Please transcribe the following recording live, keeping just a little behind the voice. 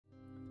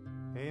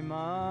Hey,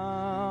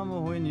 Mama,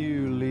 when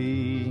you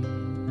leave,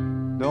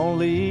 don't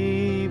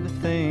leave a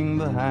thing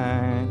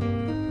behind.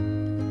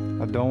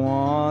 I don't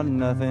want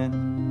nothing,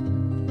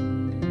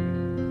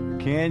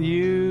 can't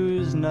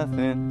use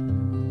nothing.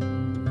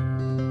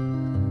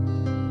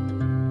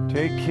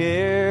 Take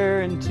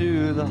care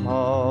into the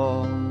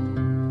hall,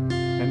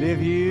 and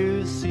if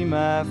you see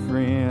my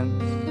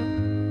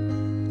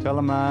friends, tell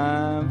them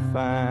I'm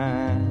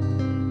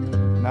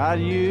fine, not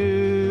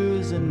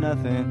using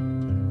nothing.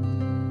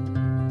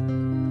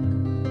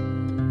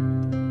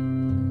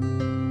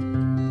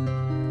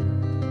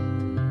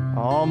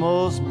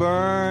 Almost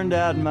burned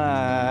out my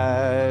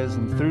eyes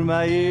and threw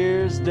my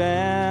ears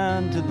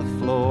down to the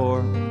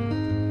floor.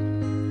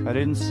 I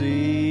didn't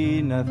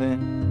see nothing.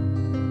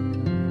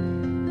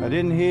 I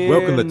didn't hear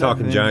Welcome to nothing.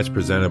 Talking Giants,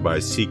 presented by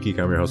SeatGeek.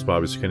 I'm your host,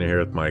 Bobby Skinner, here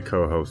with my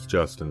co-host,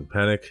 Justin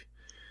Pennick.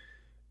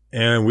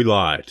 And we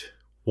lied.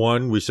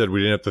 One, we said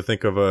we didn't have to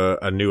think of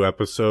a new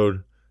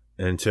episode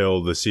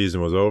until the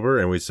season was over,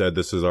 and we said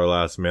this is our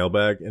last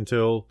mailbag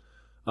until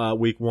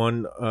week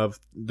one of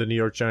the New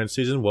York Giants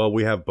season. Well,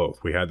 we have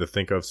both. We had to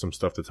think of some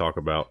stuff to talk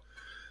about,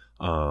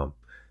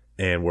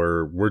 and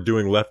we're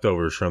doing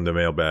leftovers from the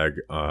mailbag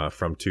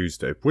from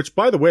Tuesday. Which,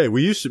 by the way,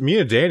 me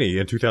and Danny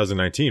in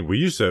 2019, we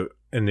used to,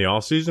 in the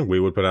off season,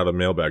 we would put out a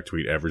mailbag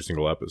tweet every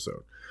single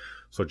episode.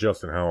 So,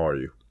 Justin, how are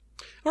you?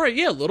 All right,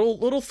 yeah,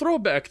 little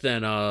throwback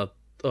then.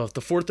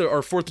 The Fourth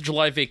of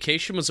July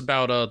vacation was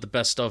about the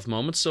best of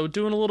moments, so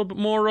doing a little bit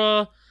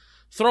more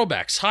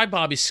throwbacks. Hi,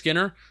 Bobby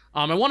Skinner.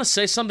 I want to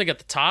say something at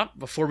the top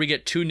before we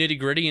get too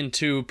nitty-gritty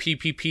into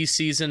PPP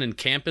season and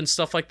camp and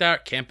stuff like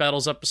that. Camp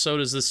Battles episode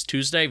is this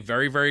Tuesday.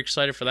 Very, very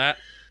excited for that.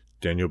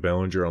 Daniel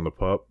Bellinger on the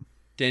pup.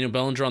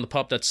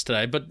 That's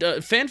today. But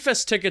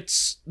FanFest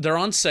tickets, they're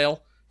on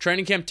sale.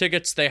 Training camp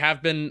tickets, they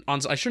have been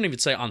on. I shouldn't even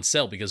say on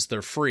sale because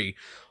they're free.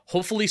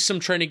 Hopefully some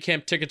training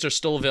camp tickets are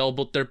still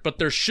available there, but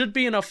there should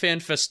be enough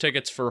FanFest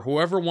tickets for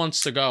whoever wants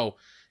to go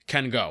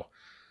can go.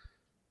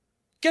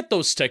 Get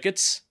those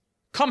tickets.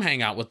 Come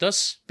hang out with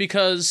us,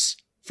 because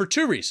for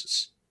two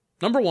reasons.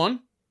 Number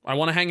one, I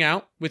want to hang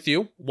out with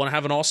you, want to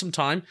have an awesome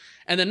time.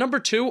 And then number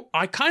two,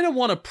 I kind of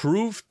want to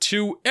prove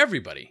to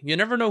everybody, you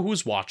never know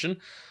who's watching,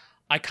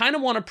 I kind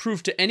of want to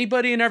prove to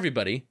anybody and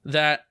everybody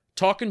that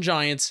Talkin'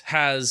 Giants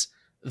has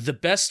the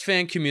best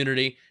fan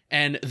community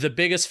and the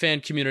biggest fan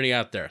community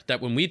out there.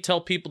 That when we tell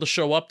people to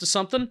show up to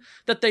something,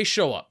 that they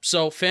show up.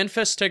 So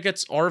FanFest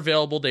tickets are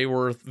available. They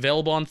were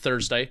available on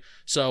Thursday.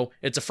 So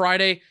it's a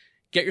Friday.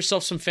 Get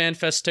yourself some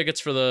FanFest tickets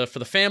for the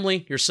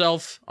family,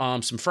 yourself,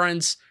 some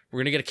friends. We're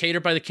going to get a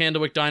Catered by the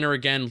Candlewick Diner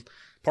again.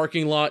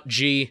 Parking Lot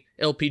G,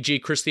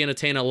 LPG, Chris the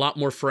Entertainer, a lot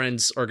more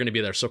friends are going to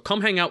be there. So come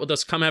hang out with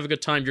us. Come have a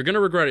good time. You're going to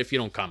regret it if you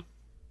don't come.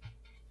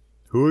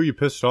 Who are you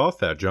pissed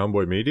off at? John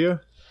Boy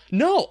Media?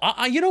 No,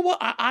 you know what?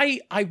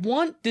 I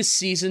want this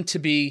season to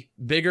be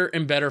bigger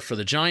and better for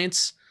the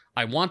Giants.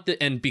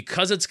 And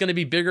because it's going to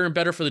be bigger and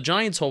better for the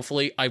Giants,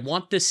 hopefully, I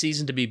want this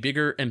season to be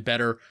bigger and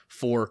better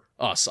for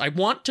us. I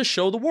want to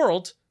show the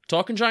world,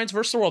 Talking Giants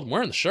versus the world, I'm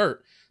wearing the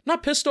shirt,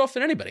 not pissed off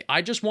at anybody.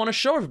 I just want to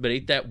show everybody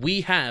that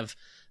we have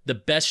the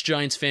best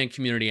Giants fan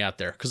community out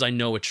there, because I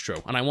know it's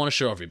true, and I want to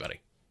show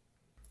everybody.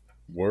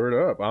 Word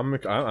up.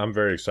 I'm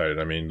very excited.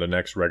 I mean, the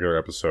next regular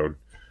episode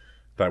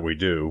that we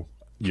do,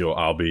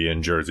 I'll be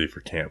in Jersey for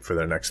camp for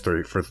the next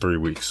 3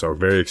 weeks. So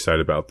very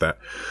excited about that.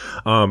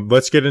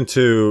 Let's get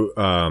into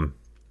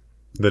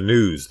the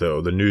news,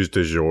 though. The news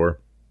du jour.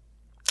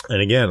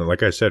 And again,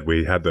 like I said,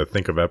 we had to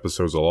think of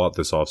episodes a lot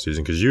this offseason,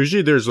 because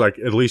usually there's like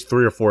at least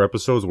 3 or 4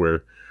 episodes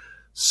where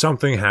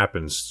something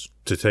happens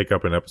to take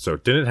up an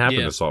episode. Didn't happen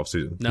this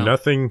offseason. No.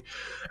 Nothing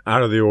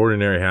out of the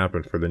ordinary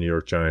happened for the New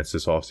York Giants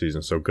this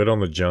offseason. So good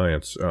on the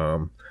Giants,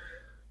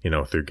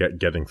 through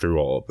getting through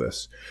all of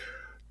this.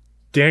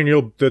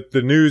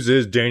 The news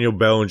is Daniel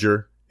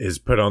Bellinger is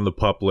put on the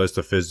PUP list,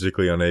 a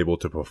physically unable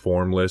to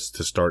perform list,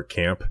 to start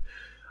camp.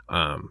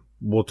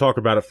 We'll talk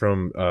about it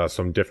from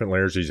some different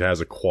layers. He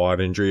has a quad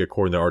injury.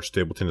 According to Art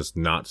Stapleton, it's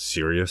not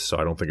serious, so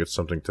I don't think it's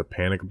something to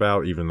panic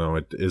about, even though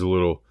it is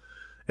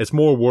it's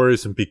more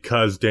worrisome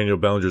because Daniel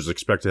Bellinger is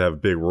expected to have a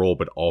big role,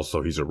 but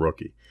also he's a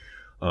rookie.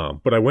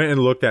 But I went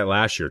and looked at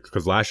last year,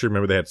 because last year,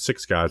 remember, they had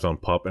 6 guys on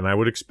PUP, and I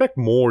would expect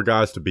more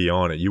guys to be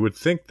on it. You would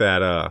think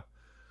that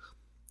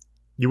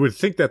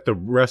the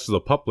rest of the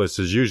PUP list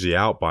is usually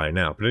out by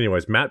now. But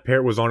anyways, Matt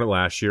Parrott was on it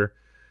last year.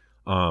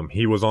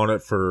 He was on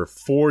it for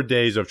 4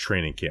 days of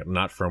training camp,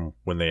 not from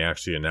when they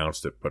actually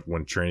announced it, but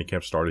when training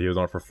camp started, he was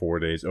on it for 4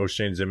 days.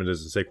 O'Shane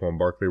Zimenez and Saquon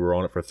Barkley were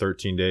on it for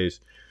 13 days.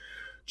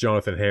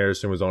 Jonathan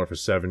Harrison was on it for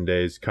 7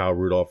 days. Kyle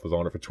Rudolph was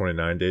on it for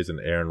 29 days, and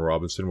Aaron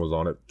Robinson was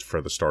on it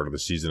for the start of the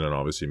season and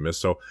obviously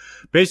missed. So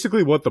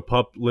basically what the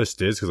PUP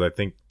list is, because I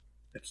think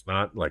it's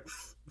not like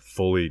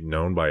fully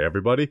known by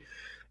everybody,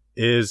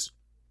 is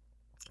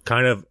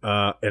kind of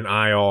an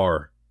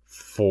IR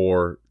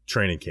for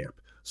training camp.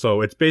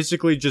 So it's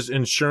basically just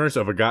insurance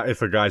of a guy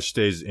if a guy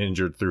stays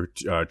injured through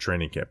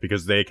training camp,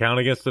 because they count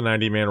against the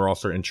 90-man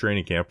roster in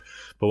training camp.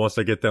 But once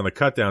they get down the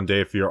cutdown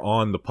day, if you're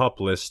on the PUP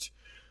list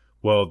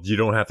well, you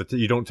don't have to,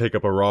 you don't take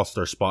up a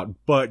roster spot,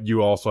 but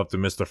you also have to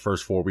miss the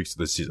first 4 weeks of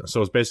the season.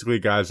 So it's basically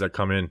guys that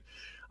come in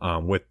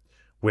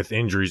with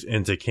injuries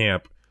into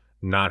camp,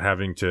 not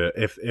having to,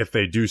 if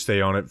they do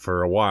stay on it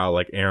for a while,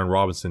 like Aaron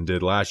Robinson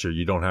did last year,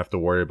 you don't have to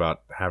worry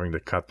about having to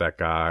cut that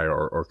guy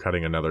or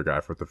cutting another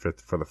guy for the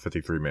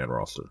 53-man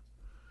roster.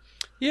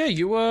 Yeah,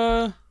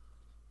 you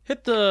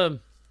hit the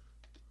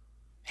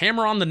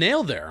hammer on the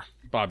nail there,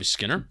 Bobby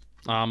Skinner.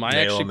 I Nail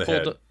actually on the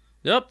pulled head.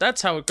 Yep,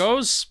 that's how it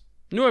goes.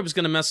 Knew I was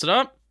going to mess it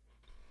up.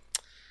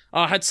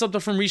 Had something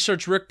from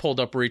Research Rick pulled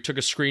up where he took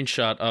a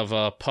screenshot of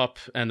a pup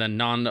and then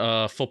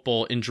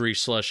non-football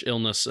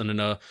injury/illness and then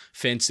a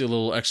fancy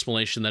little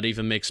explanation that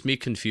even makes me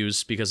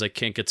confused because I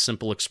can't get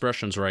simple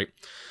expressions right.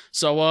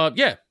 So,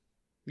 yeah,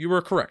 you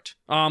were correct.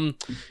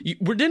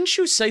 Didn't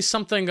you say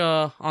something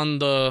on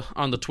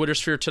the Twitter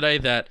sphere today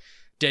that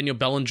Daniel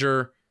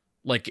Bellinger,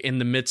 like in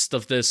the midst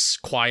of this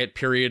quiet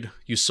period,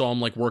 you saw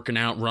him like working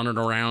out, running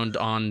around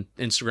on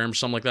Instagram or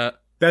something like that?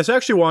 That's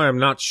actually why I'm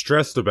not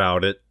stressed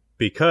about it,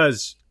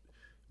 because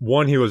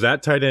one, he was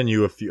at tight end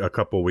U a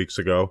couple of weeks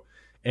ago,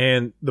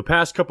 and the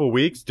past couple of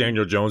weeks,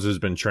 Daniel Jones has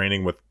been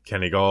training with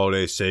Kenny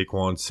Golladay,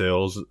 Saquon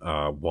Sills,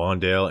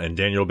 Wandale, and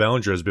Daniel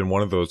Bellinger has been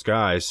one of those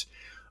guys,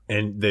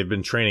 and they've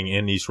been training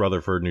in East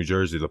Rutherford, New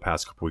Jersey, the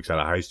past couple of weeks out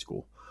of high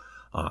school.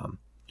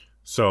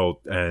 So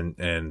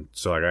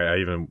like I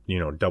even,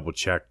 double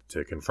checked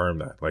to confirm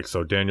that. Like,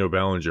 so Daniel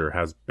Bellinger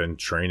has been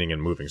training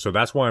and moving. So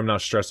that's why I'm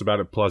not stressed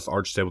about it. Plus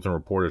Arch Stapleton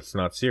reported it's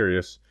not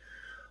serious.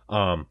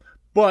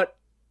 But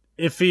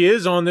if he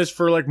is on this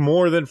for like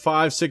more than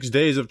 5-6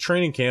 days of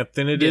training camp,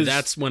 then it is.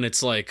 That's when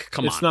it's like,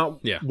 come on. It's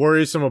not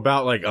worrisome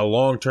about like a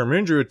long-term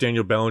injury with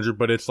Daniel Bellinger,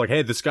 but it's like,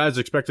 hey, this guy's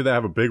expected to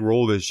have a big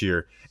role this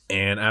year.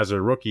 And as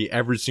a rookie,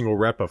 every single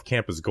rep of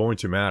camp is going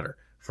to matter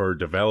for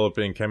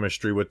developing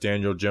chemistry with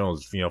Daniel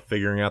Jones,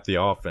 figuring out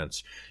the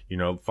offense,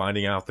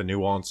 finding out the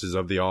nuances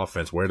of the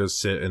offense, where to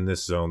sit in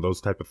this zone, those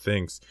type of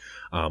things,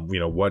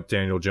 what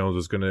Daniel Jones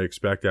is going to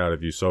expect out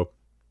of you. So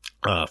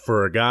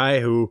for a guy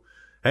who,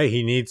 hey,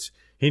 he needs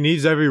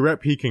every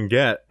rep he can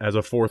get as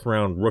a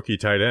fourth-round rookie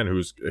tight end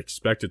who's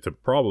expected to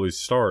probably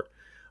start,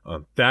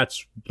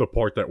 that's the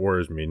part that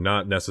worries me,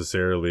 not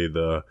necessarily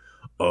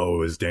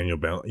is Daniel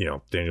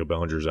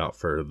Bellinger's out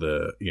for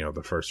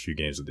the first few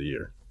games of the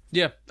year.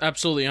 Yeah,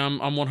 absolutely. I'm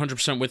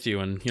 100% with you.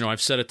 And, I've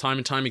said it time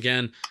and time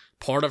again,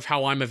 part of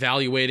how I'm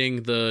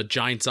evaluating the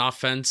Giants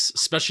offense,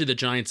 especially the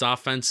Giants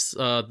offense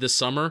this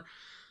summer,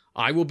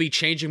 I will be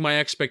changing my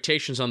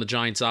expectations on the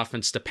Giants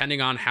offense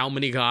depending on how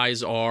many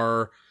guys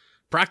are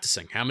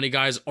practicing, how many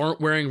guys aren't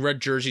wearing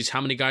red jerseys,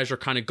 how many guys are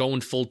kind of going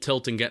full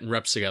tilt and getting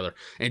reps together.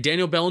 And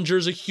Daniel Bellinger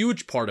is a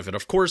huge part of it.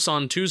 Of course,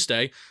 on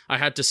Tuesday, I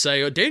had to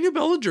say, Daniel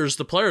Bellinger is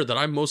the player that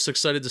I'm most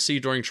excited to see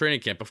during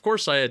training camp. Of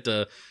course, I had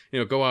to,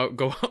 go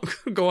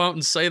out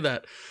and say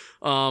that.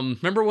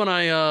 Remember when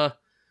I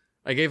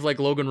gave like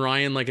Logan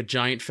Ryan like a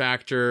giant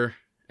factor,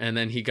 and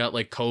then he got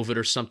like COVID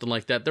or something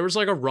like that. There was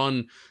like a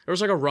run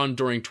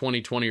during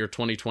 2020 or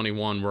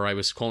 2021 where I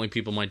was calling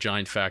people my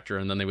giant factor,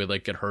 and then they would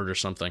like get hurt or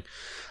something.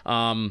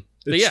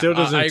 Still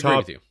doesn't I agree top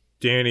with you.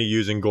 Danny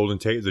using Golden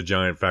Tate as a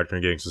giant factor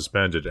and getting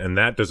suspended, and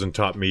that doesn't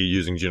top me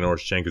using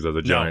Janoris Jenkins as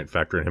a giant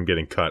factor and him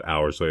getting cut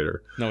hours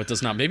later. No, it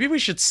does not. Maybe we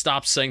should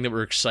stop saying that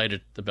we're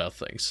excited about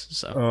things.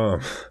 So,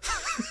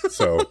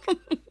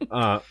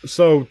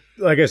 so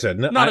like I said,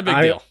 not a big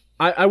deal.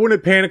 I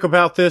wouldn't panic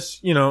about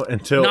this,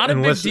 until not a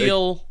big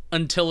deal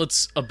until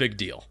it's a big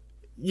deal.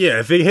 Yeah,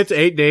 if he hits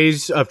 8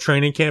 days of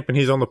training camp and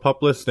he's on the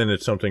PUP list, then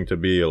it's something to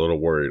be a little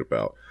worried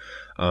about.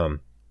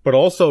 But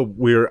also,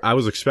 I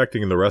was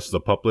expecting the rest of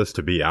the PUP list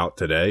to be out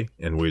today,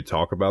 and we'd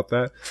talk about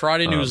that.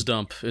 Friday news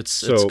dump.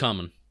 It's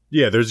coming.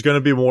 Yeah, there's going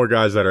to be more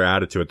guys that are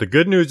added to it. The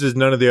good news is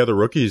none of the other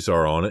rookies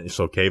are on it.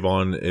 So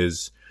Kayvon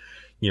is,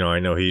 I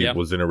know he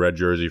was in a red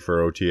jersey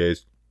for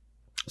OTAs.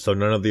 So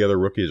none of the other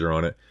rookies are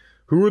on it.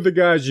 Who are the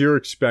guys you're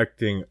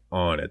expecting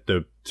on it?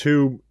 The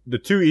two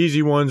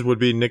easy ones would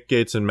be Nick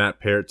Gates and Matt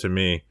Parrott to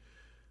me.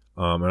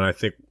 And I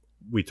think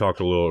we talked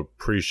a little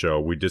pre-show.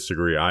 We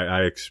disagree.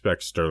 I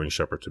expect Sterling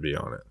Shepard to be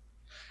on it.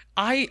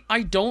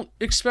 I don't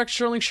expect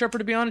Sterling Shepard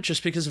to be on it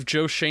just because of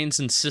Joe Shane's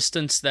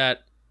insistence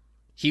that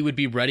he would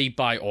be ready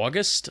by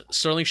August.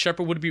 Sterling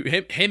Shepard would be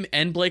him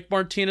and Blake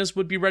Martinez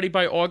would be ready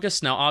by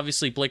August. Now,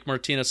 obviously, Blake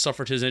Martinez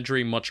suffered his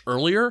injury much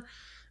earlier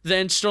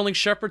than Sterling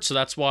Shepard, so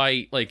that's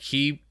why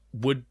he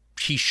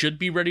should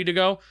be ready to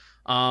go.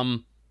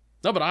 No,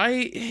 but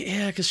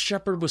because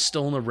Shepard was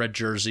still in the red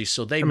jersey,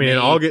 so they. I mean, in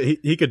August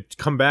he could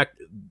come back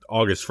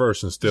August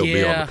 1st and still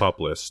be on the PUP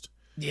list.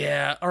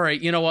 Yeah, all right.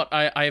 You know what?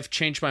 I have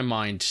changed my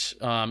mind.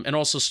 And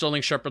also,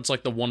 Sterling Shepard's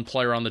like the one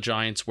player on the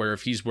Giants where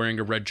if he's wearing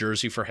a red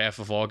jersey for half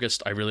of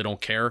August, I really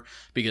don't care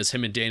because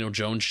him and Daniel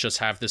Jones just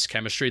have this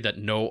chemistry that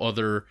no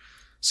other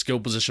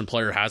skill position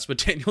player has with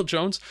Daniel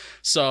Jones.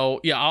 So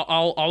yeah,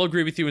 I'll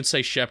agree with you and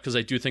say Shep because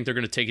I do think they're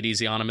going to take it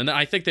easy on him. And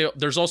I think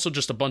there's also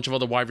just a bunch of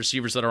other wide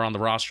receivers that are on the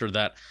roster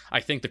that I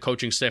think the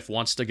coaching staff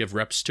wants to give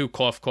reps to.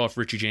 Cough, cough,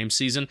 Richie James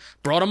season.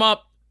 Brought him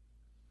up.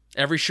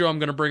 Every show I'm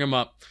going to bring him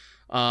up.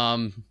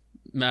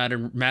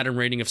 Madden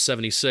rating of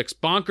 76.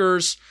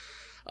 Bonkers.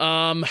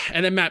 And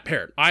then Matt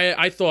Parrott.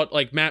 I thought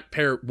like Matt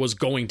Parrott was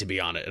going to be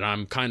on it, and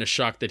I'm kind of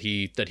shocked that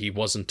he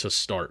wasn't to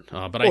start.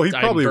 But he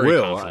probably I'm very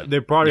will.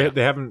 confident.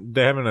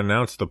 They haven't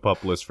announced the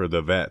PUP list for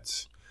the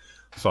vets,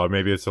 so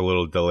maybe it's a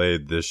little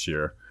delayed this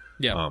year.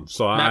 Yeah.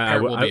 So Matt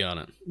Parrott will be on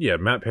it. Yeah,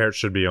 Matt Parrott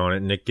should be on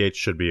it. Nick Gates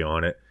should be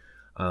on it.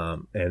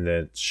 And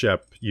then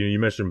Shep, you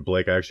mentioned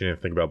Blake. I actually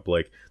didn't think about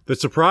Blake. The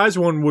surprise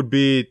one would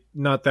be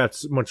not that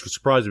much of a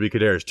surprise, would be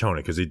Kadarius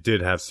Toney, because he did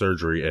have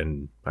surgery,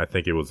 and I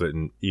think it was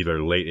in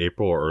either late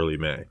April or early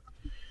May.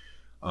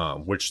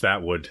 Which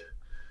that would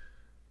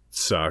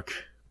suck,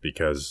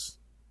 because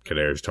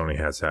Kadarius Toney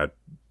has had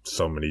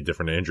so many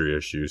different injury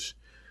issues.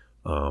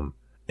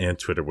 And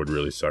Twitter would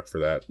really suck for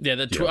that.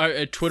 Yeah,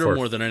 Twitter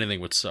more than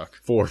anything would suck.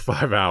 4 or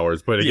 5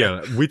 hours. But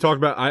again, we talked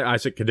about, I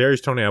said,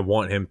 Kadarius Toney, I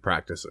want him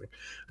practicing.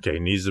 Okay, he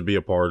needs to be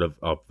a part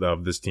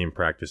of this team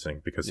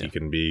practicing, because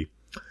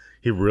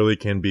he really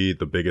can be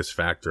the biggest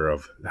factor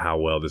of how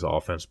well this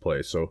offense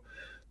plays. So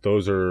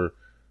those are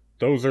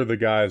the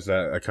guys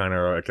that I kind of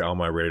are on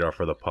my radar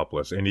for the PUP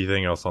list.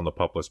 Anything else on the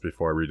PUP list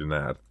before I read an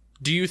ad?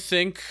 Do you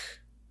think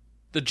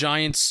the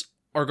Giants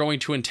are going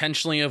to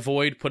intentionally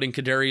avoid putting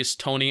Kadarius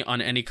Toney on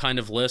any kind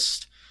of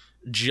list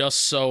just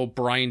so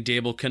Brian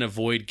Daboll can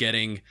avoid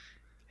getting,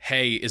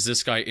 hey, is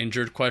this guy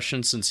injured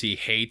question, since he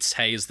hates,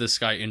 hey, is this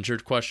guy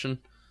injured question?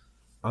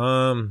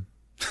 No.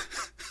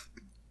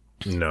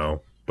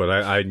 But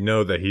I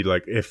know that he,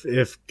 like, if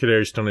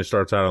Kadarius Toney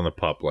starts out on the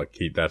PUP, like,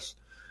 that's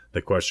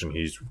the question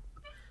he's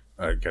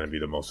going to be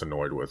the most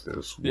annoyed with,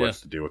 is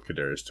what's to do with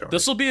Kadarius Toney.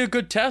 This will be a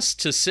good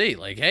test to see,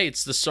 like, hey,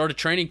 it's the start of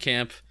training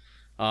camp.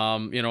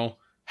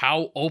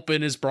 How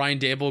open is Brian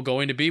Daboll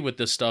going to be with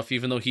this stuff,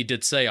 even though he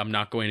did say, I'm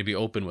not going to be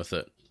open with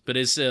it? But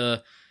has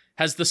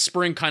the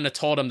spring kind of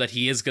taught him that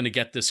he is going to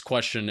get this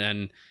question,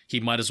 and he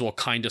might as well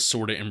kind of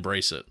sort of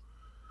embrace it?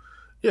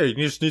 Yeah, he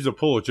just needs to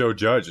pull a Joe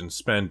Judge and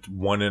spend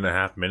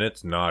 1.5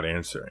 minutes not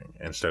answering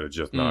instead of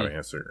just not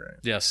answering.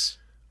 Yes.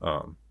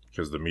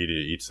 Because the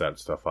media eats that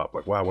stuff up.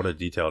 Like, wow, what a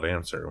detailed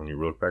answer. When you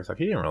look back, it's like,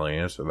 he didn't really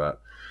answer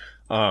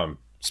that.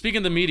 Speaking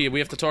of the media, we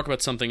have to talk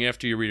about something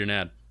after you read an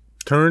ad.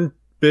 Turn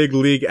big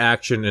league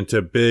action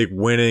into big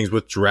winnings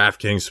with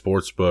DraftKings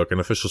Sportsbook, an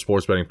official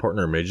sports betting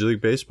partner of Major League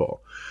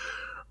Baseball.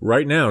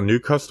 Right now, new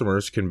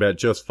customers can bet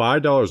just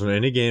 $5 on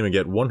any game and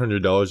get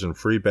 $100 in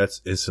free bets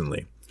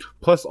instantly.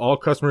 Plus, all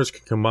customers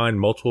can combine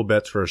multiple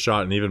bets for a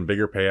shot and even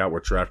bigger payout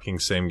with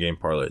DraftKings same-game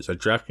parlays. At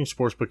DraftKings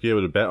Sportsbook, you're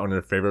able to bet on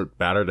your favorite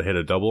batter to hit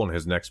a double in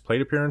his next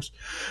plate appearance,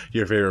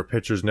 your favorite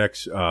pitcher's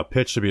next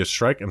pitch to be a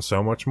strike, and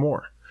so much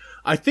more.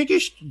 I bet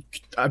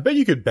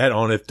you could bet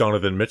on if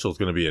Donovan Mitchell is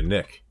going to be a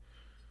Knick.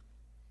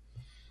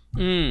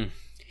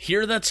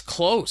 Hear that's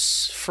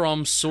close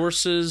from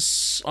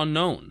sources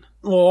unknown.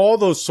 Well, all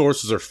those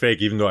sources are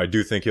fake, even though I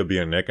do think he'll be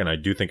a Knick, and I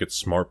do think it's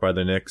smart by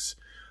the Knicks.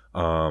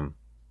 They're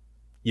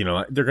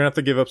gonna have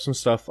to give up some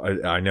stuff.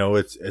 I know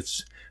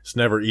it's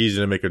never easy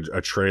to make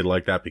a trade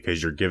like that,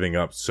 because you're giving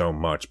up so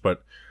much.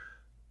 But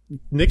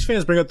Knicks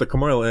fans bring up the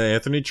Carmelo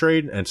Anthony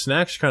trade, and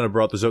Snacks kind of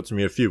brought this up to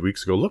me a few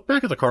weeks ago. Look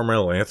back at the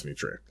Carmelo Anthony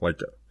trade. Like,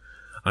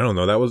 I don't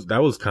know.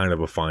 That was kind of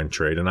a fine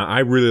trade. And I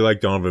really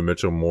like Donovan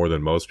Mitchell more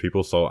than most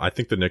people. So I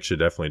think the Knicks should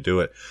definitely do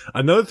it.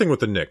 Another thing with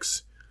the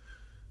Knicks,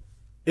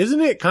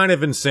 isn't it kind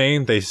of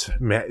insane? They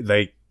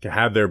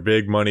had their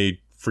big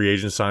money free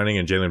agent signing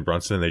and Jalen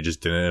Brunson, and they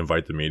just didn't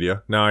invite the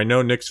media. Now, I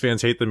know Knicks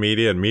fans hate the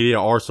media, and media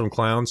are some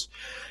clowns,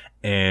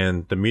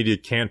 and the media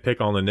can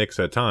pick on the Knicks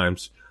at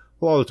times.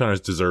 A lot of the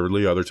times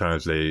deservedly, other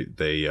times they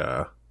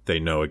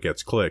know it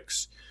gets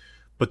clicks.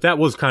 But that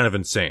was kind of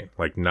insane,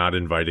 like not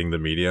inviting the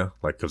media,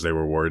 like because they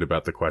were worried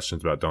about the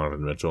questions about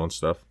Donovan Mitchell and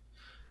stuff.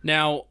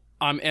 Now,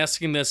 I'm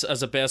asking this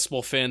as a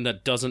basketball fan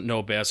that doesn't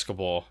know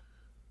basketball.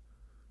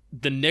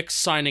 The Knicks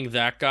signing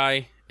that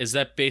guy, is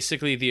that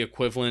basically the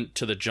equivalent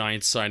to the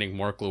Giants signing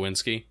Mark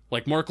Lewinsky?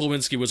 Like, Mark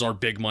Lewinsky was our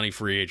big money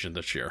free agent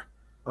this year.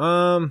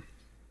 I've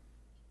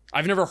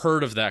never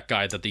heard of that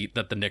guy that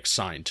the Knicks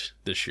signed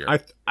this year.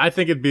 I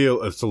think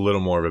it's a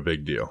little more of a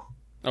big deal.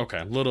 Okay,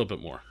 a little bit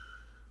more.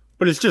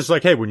 But it's just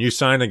like, hey, when you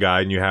sign a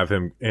guy and you have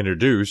him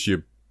introduced,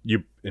 you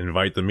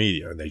invite the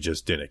media, and they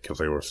just didn't because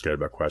they were scared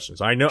about questions.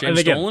 I know.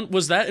 James Dolan,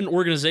 was that an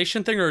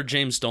organization thing or a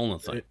James Dolan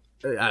thing?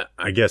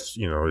 I guess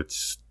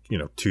it's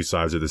two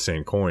sides of the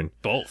same coin.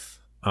 Both.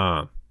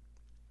 And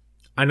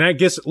I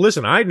guess,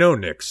 listen, I know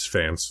Knicks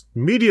fans.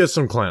 Media is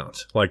some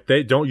clowns. Like,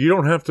 you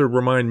don't have to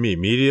remind me.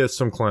 Media is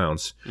some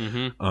clowns.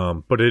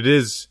 Mm-hmm. But it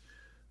is.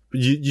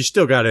 You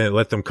still got to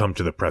let them come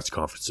to the press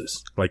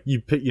conferences. Like,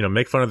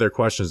 make fun of their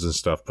questions and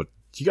stuff, but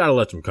you got to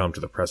let them come to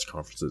the press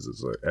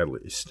conferences at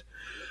least.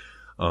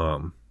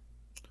 And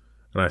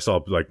I saw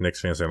like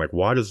Knicks fans saying like,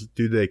 why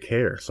do they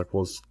care? It's like,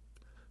 well, it's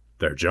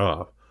their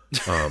job.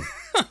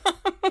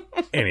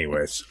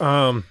 Anyways,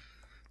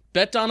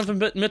 bet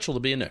Donovan Mitchell to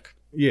be a Knick.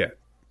 Yeah,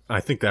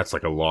 I think that's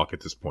like a lock at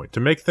this point. To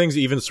make things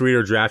even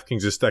sweeter,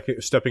 DraftKings is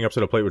stepping up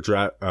to the plate with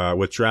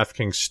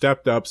DraftKings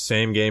stepped up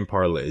same game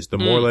parlays. The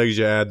more legs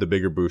you add, the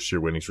bigger boost your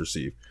winnings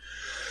receive.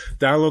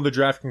 Download the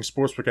DraftKings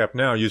Sportsbook app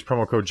now. Use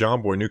promo code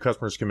JOHNBOY. New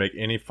customers can make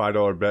any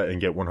 $5 bet and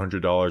get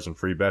 $100 in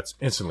free bets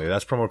instantly.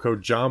 That's promo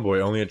code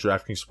JOHNBOY only at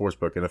DraftKings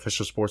Sportsbook, an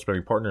official sports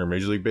betting partner of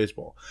Major League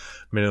Baseball.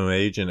 Minimum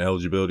age and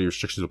eligibility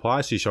restrictions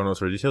apply. See show notes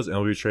for details.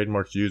 MLB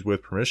trademarks used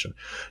with permission.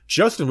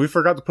 Justin, we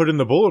forgot to put in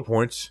the bullet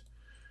points.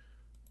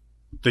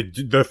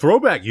 The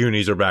throwback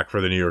unis are back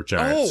for the New York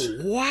Giants.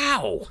 Oh,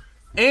 wow.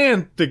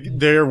 And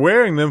they're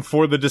wearing them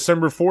for the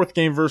December 4th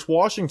game versus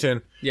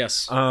Washington.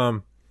 Yes.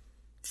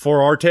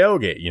 For our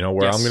tailgate,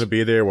 where Yes. I'm going to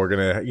be there. We're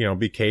going to,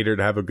 be catered,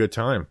 have a good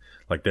time.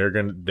 Like they're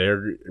going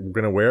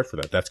to wear it for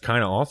that. That's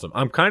kind of awesome.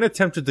 I'm kind of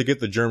tempted to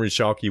get the Jeremy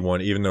Shockey one,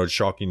 even though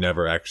Shockey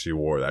never actually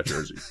wore that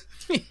jersey.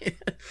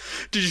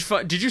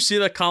 Did you see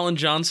that Colin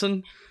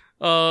Johnson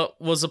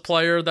was a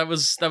player that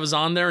was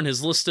on there, and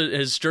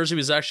his jersey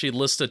was actually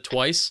listed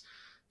twice?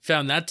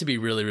 Found that to be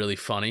really, really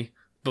funny.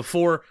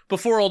 Before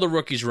all the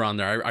rookies were on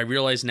there, I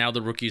realize now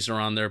the rookies are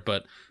on there,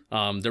 but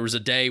there was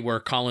a day where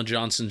Colin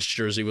Johnson's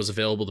jersey was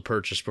available to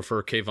purchase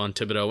before Kayvon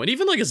Thibodeau, and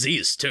even like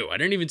Aziz too. I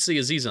didn't even see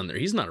Aziz on there.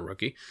 He's not a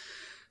rookie,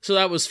 so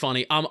that was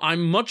funny.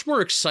 I'm much more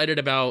excited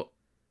about,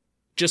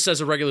 just as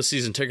a regular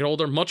season ticket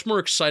holder, much more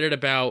excited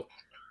about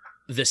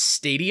the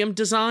stadium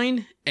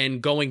design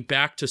and going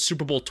back to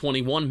Super Bowl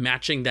 21,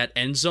 matching that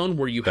end zone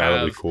where you That'll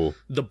have be cool.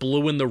 the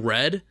blue and the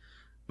red,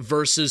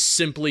 versus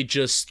simply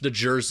just the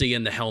jersey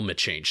and the helmet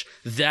change.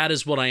 That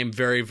is what I am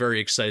very,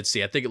 very excited to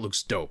see. I think it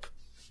looks dope.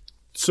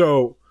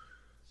 So,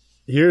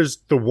 here's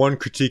the one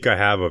critique I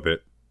have of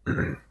it.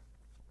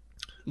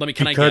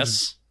 I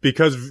guess?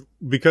 Because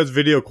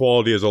video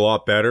quality is a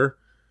lot better,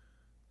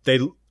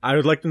 I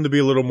would like them to be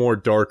a little more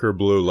darker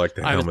blue, like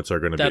the helmets are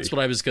going to be. That's what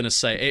I was going to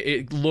say.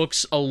 It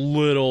looks a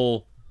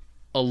little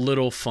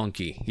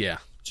funky. Yeah.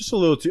 Just a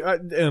little too,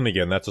 and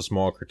again, that's a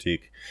small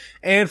critique.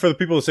 And for the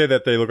people who say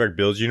that they look like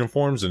Bills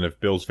uniforms, and if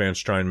Bills fans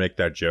try and make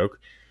that joke,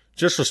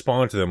 just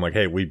respond to them like,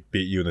 "Hey, we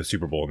beat you in the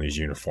Super Bowl in these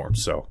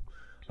uniforms." So,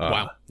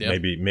 wow,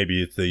 yep.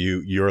 maybe it's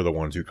you're the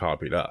ones who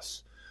copied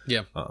us.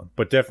 Yeah,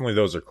 but definitely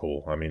those are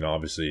cool. I mean,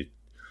 obviously,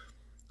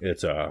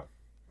 it's going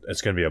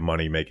to be a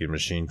money making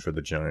machine for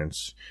the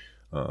Giants.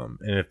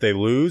 And if they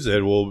lose,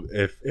 it will.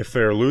 If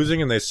they're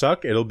losing and they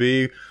suck, it'll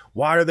be,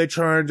 why are they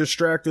trying to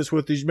distract us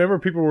with these? Remember,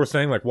 people were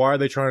saying like, why are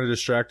they trying to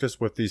distract us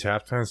with these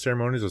halftime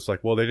ceremonies? It's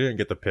like, well, they didn't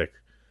get the pick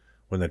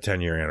when the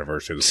 10-year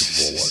anniversary of the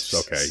Super Bowl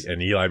was. Okay,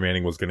 and Eli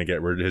Manning was going to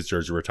get his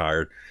jersey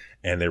retired,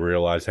 and they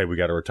realized, hey, we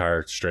got to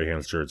retire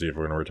Strahan's jersey if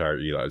we're going to retire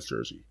Eli's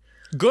jersey.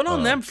 Good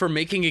on them for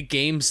making it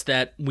games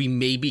that we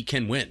maybe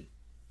can win.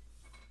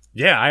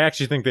 Yeah, I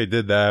actually think they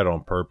did that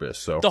on purpose.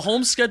 So the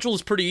home schedule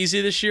is pretty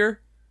easy this year.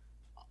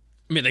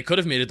 I mean, they could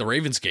have made it the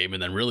Ravens game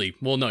and then really,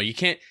 well, no, you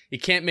can't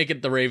make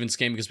it the Ravens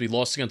game because we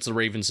lost against the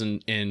Ravens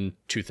in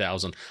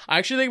 2000. I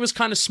actually think it was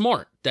kind of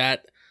smart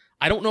that,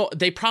 I don't know,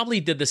 they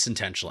probably did this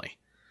intentionally,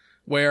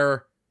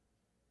 where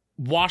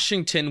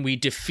Washington, we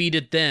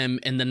defeated them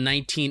in the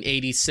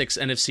 1986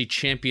 NFC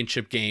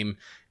Championship game,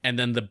 and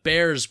then the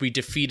Bears, we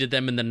defeated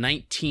them in the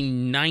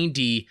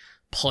 1990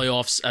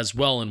 playoffs as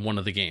well in one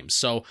of the games.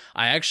 So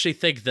I actually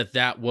think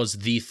that was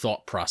the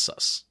thought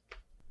process.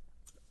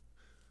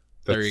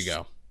 There you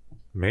go.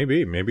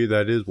 Maybe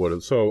that is what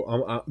it's.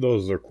 So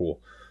those are cool.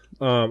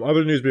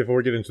 Other news before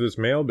we get into this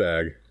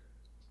mailbag.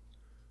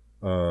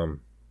 Our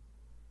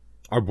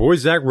boy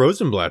Zach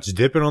Rosenblatt's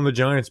dipping on the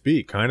Giants'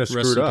 beat, kind of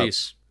screwed up.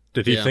 Peace.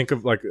 Did he think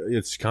of like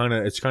it's kind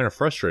of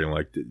frustrating,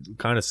 like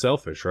kind of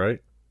selfish, right?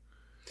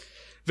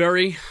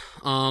 Very.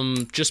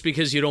 Just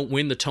because you don't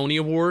win the Tony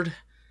Award,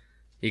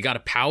 you got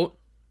to pout,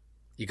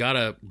 you got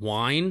to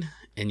whine,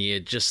 and you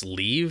just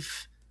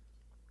leave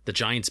the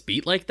Giants'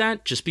 beat like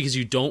that just because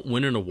you don't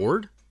win an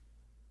award.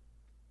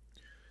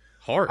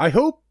 Hard. I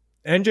hope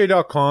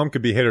NJ.com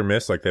could be hit or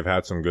miss. Like they've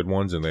had some good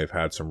ones and they've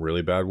had some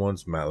really bad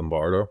ones. Matt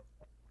Lombardo.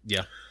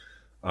 Yeah.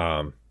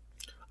 I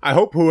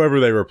hope whoever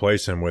they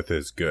replace him with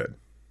is good.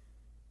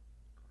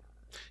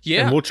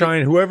 Yeah. And we'll try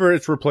and whoever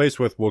it's replaced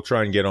with, we'll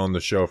try and get on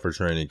the show for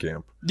training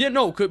camp. Yeah,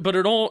 no, but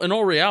in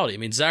all reality, I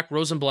mean, Zach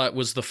Rosenblatt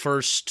was the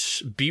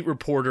first beat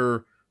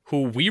reporter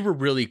who we were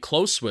really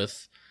close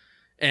with.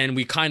 And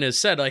we kind of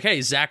said, like, hey,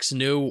 Zach's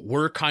new.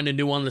 We're kind of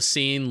new on the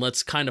scene.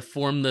 Let's kind of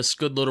form this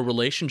good little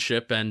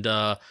relationship. And,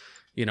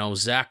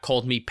 Zach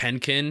called me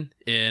Penkin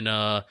in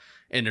an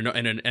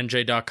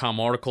NJ.com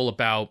article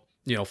about,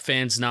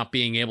 fans not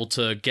being able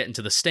to get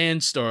into the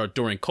stands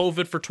during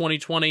COVID for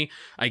 2020.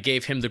 I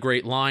gave him the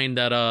great line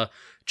that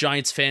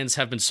Giants fans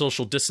have been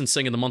social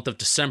distancing in the month of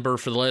December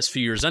for the last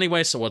few years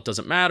anyway, so what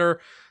doesn't matter?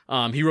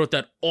 He wrote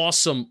that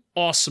awesome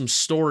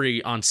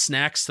story on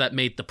snacks that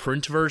made the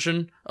print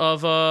version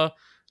of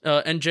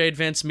NJ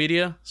Advanced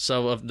Media,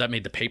 so that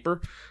made the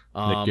paper.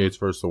 Nick Gates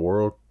versus the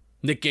World.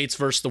 Nick Gates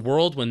versus the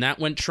World, when that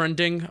went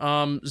trending,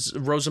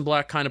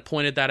 Rosenblatt kind of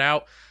pointed that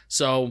out.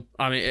 So,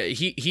 I mean,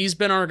 he's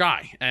been our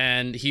guy,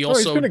 and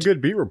he's been a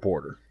good beat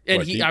reporter.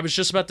 And I was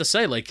just about to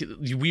say, like,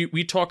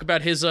 we talk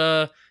about his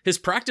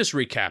practice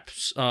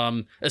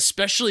recaps,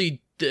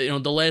 especially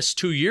the last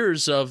 2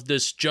 years of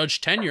this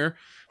Judge tenure,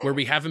 where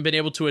we haven't been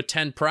able to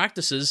attend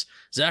practices,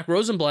 Zach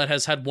Rosenblatt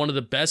has had one of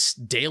the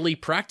best daily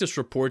practice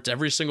reports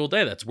every single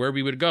day. That's where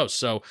we would go.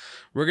 So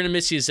we're going to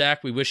miss you,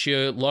 Zach. We wish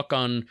you luck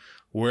on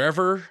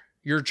wherever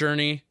your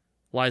journey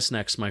lies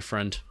next, my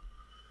friend.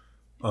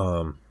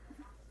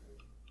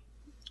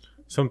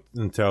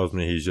 Something tells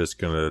me he's just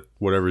going to,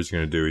 whatever he's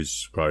going to do,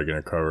 he's probably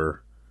going to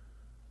cover.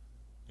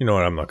 You know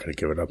what? I'm not going to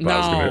give it up.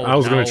 I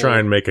was going to try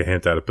and make a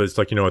hint at it, but it's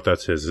like, you know what?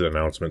 That's his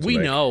announcement. We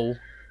know,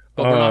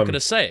 but we're not going to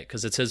say it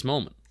because it's his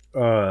moment.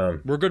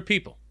 We're good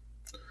people.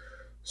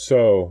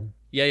 So,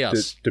 yeah,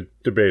 yes.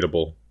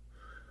 Debatable.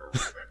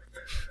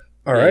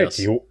 All right. Yes.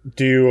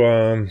 Do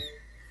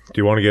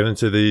you want to get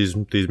into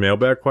these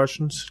mailbag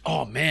questions?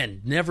 Oh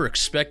man, never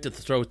expected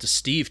to throw it to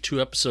Steve 2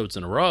 episodes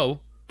in a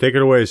row. Take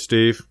it away,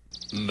 Steve.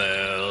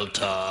 Mail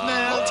time.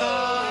 Mail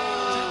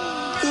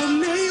time. The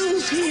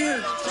mail's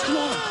here. Come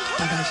on.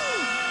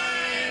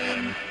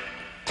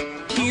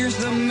 Here's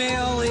the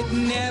mail, it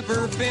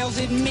never fails.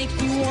 It makes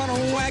me want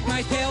to wag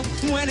my tail.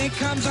 When it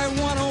comes, I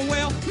want to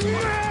wail.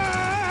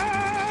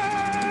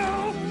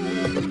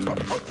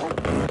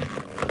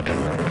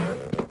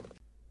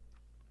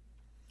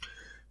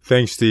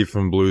 Thanks, Steve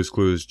from Blues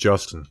Clues.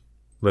 Justin,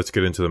 let's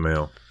get into the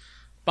mail.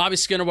 Bobby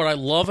Skinner, what I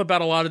love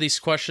about a lot of these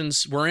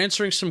questions, we're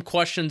answering some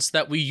questions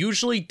that we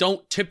usually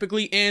don't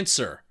typically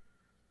answer.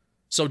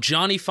 So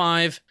Johnny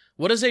 5,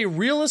 what is a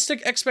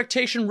realistic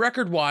expectation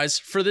record-wise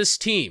for this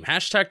team?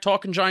 Hashtag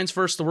Talking Giants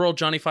versus the World.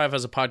 Johnny 5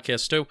 has a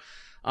podcast too.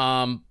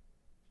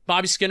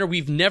 Bobby Skinner,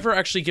 we've never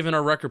actually given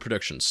our record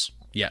predictions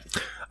yet.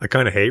 I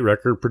kind of hate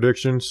record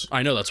predictions.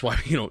 I know, that's why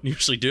we don't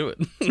usually do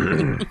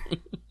it.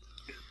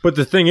 But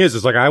the thing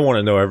is like I want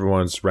to know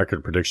everyone's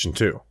record prediction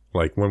too.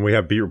 Like when we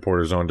have beat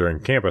reporters on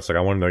during campus, like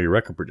I want to know your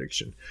record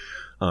prediction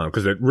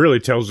because it really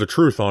tells the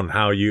truth on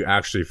how you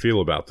actually feel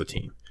about the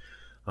team.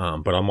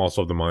 But I'm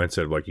also of the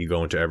mindset of like you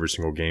go into every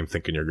single game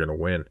thinking you're going to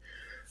win.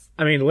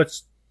 I mean,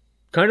 let's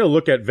kind of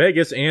look at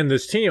Vegas and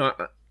this team.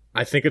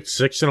 I think it's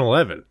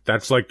 6-11.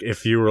 That's like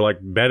if you were like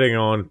betting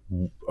on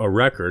a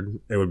record,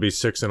 it would be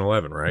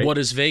 6-11, right? What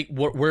is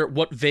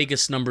what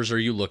Vegas numbers are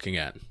you looking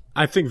at?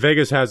 I think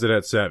Vegas has it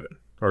at 7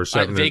 or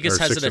 7. Vegas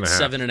or has it at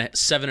 7.5.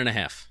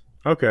 7.5.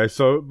 Okay,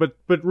 so but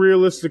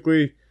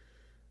realistically,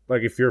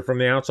 like if you're from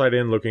the outside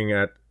in looking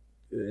at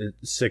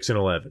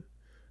 6-11.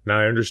 Now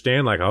I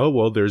understand, like, oh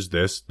well, there's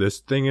this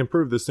thing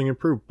improved,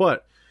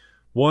 but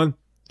one,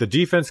 the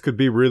defense could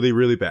be really,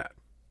 really bad,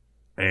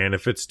 and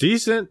if it's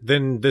decent,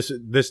 then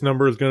this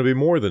number is going to be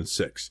more than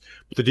 6.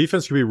 But the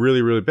defense could be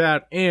really, really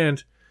bad,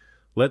 and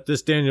let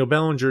this Daniel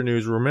Bellinger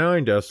news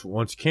remind us: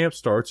 once camp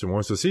starts and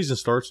once the season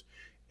starts,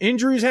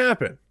 injuries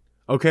happen.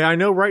 Okay, I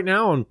know right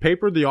now on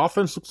paper the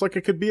offense looks like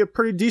it could be a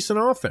pretty decent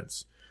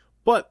offense,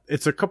 but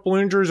it's a couple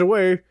injuries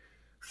away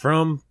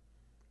from,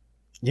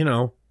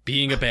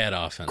 being a bad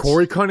offense.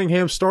 Corey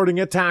Cunningham starting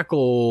at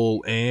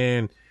tackle,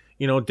 and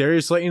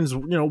Darius Slayton's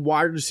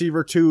wide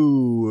receiver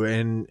 2,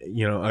 and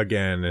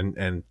again,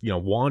 and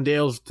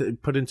Wandale's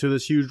put into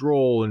this huge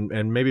role,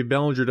 and maybe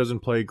Bellinger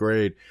doesn't play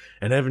great,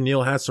 and Evan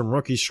Neal has some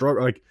rookie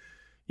struggle,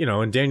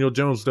 and Daniel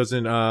Jones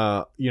doesn't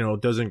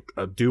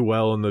do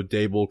well in the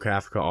Dable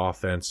Kafka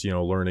offense,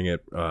 learning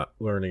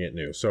it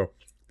new. So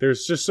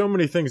there's just so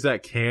many things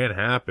that can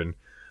happen,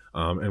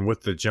 and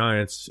with the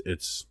Giants,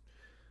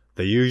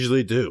 they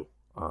usually do.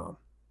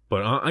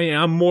 But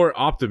I'm more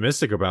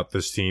optimistic about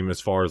this team as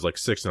far as like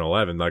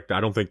 6-11. Like I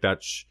don't think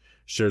that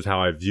shares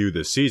how I view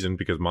this season,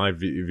 because my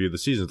view of the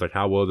season is like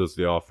how well does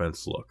the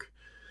offense look,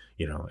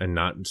 and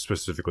not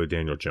specifically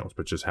Daniel Jones,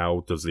 but just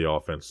how does the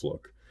offense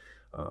look.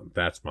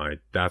 That's my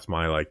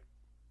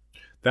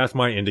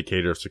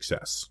indicator of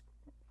success,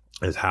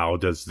 is how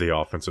does the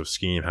offensive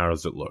scheme, how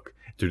does it look?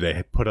 Do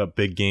they put up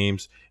big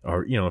games?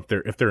 Or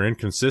if they're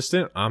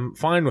inconsistent, I'm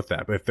fine with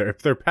that. But if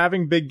they're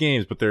having big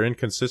games but they're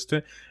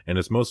inconsistent and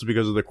it's mostly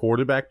because of the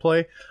quarterback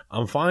play,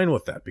 I'm fine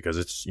with that, because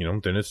it's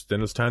then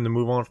it's time to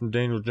move on from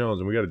Daniel Jones,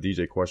 and we got a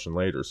DJ question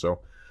later. So,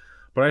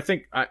 but I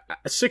think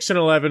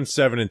 6-11,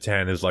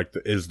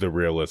 7-10 is the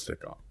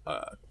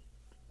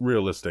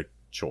realistic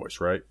choice,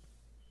 right?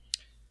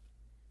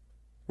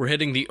 We're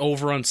hitting the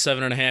over on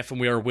 7.5, and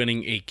we are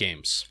winning 8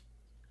 games.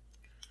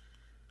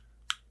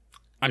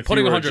 I'm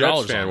putting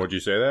 $100 on. Would you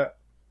say that?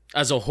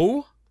 As a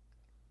who?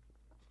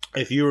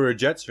 If you were a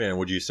Jets fan,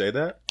 would you say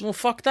that? Well,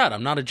 fuck that.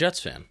 I'm not a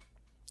Jets fan,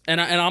 and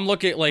I'm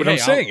looking like. But I'm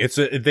saying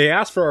they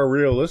asked for a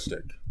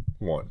realistic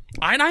one,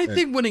 and I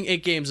think winning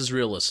 8 games is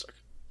realistic.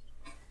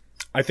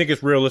 I think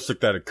it's realistic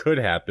that it could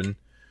happen,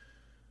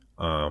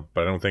 but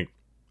I don't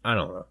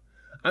know.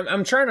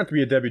 I'm trying not to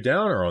be a Debbie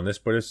Downer on this,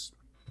 but it's.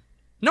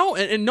 No,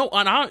 and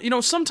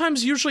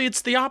sometimes usually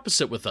it's the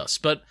opposite with us,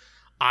 but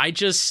I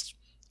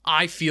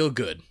feel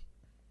good.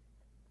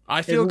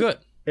 I feel good.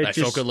 I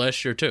felt good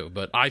last year too,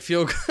 but I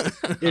feel good.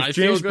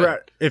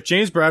 If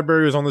James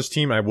Bradbury was on this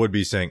team, I would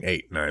be saying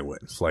 8-9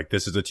 wins. Like,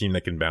 this is a team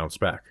that can bounce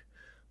back.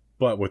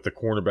 But with the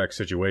cornerback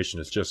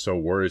situation, it's just so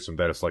worrisome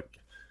that it's like,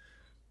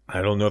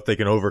 I don't know if they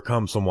can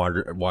overcome some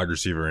wide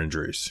receiver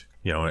injuries,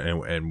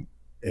 and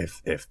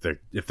if the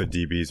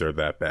DBs are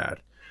that bad.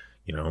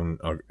 You know,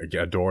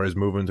 Adora is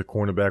moving to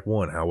cornerback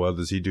 1. How well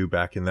does he do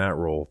back in that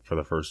role for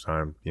the first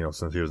time, you know,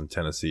 since he was in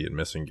Tennessee and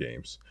missing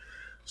games?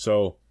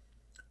 So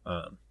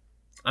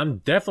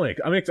I'm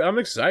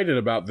excited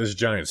about this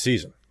Giants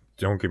season.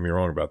 Don't get me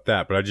wrong about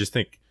that, but I just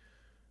think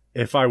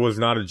if I was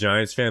not a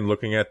Giants fan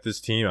looking at this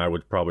team, I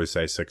would probably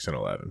say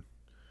 6-11.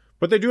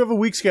 But they do have a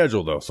weak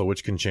schedule though, so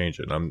which can change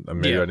it. I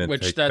didn't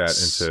take that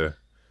into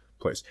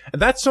place.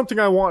 And that's something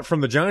I want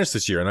from the Giants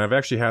this year, and I've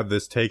actually had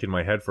this take in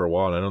my head for a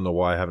while, and I don't know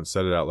why I haven't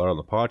said it out loud on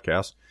the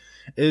podcast,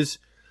 is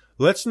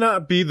let's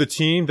not be the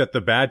team that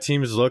the bad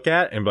teams look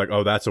at and be like,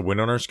 oh, that's a win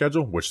on our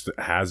schedule, which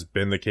has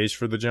been the case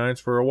for the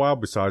Giants for a while,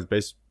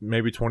 besides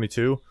maybe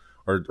 22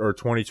 or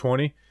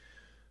 2020.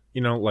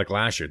 You know, like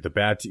last year,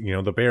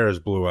 the Bears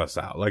blew us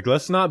out. Like,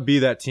 let's not be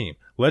that team.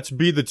 Let's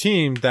be the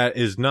team that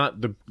is not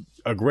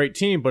a great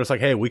team, but it's like,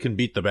 hey, we can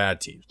beat the bad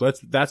teams.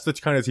 That's the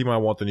kind of team I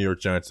want the New York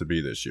Giants to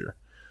be this year.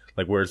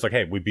 Like, where it's like,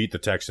 hey, we beat the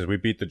Texans, we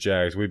beat the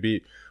Jags,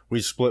 we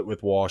split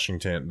with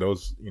Washington.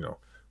 Those, you know,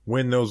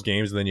 win those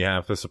games, and then you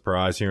have the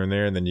surprise here and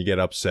there, and then you get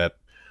upset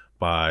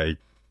by,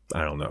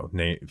 I don't know,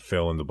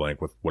 fill in the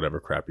blank with whatever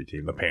crappy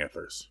team, the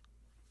Panthers.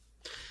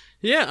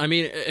 Yeah, I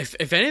mean,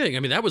 if anything,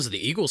 I mean, that was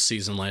the Eagles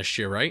season last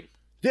year, right?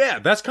 Yeah,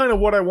 that's kind of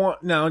what I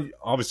want. Now,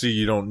 obviously,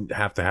 you don't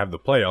have to have the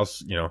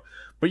playoffs, you know,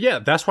 but yeah,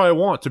 that's what I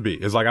want to be.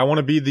 Is like, I want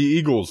to be the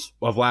Eagles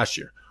of last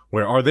year.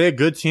 Where, are they a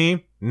good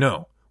team?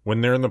 No.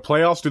 When they're in the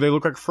playoffs, do they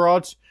look like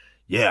frauds?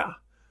 Yeah.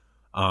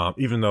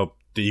 Even though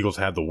the Eagles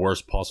had the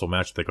worst possible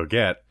match they could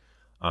get.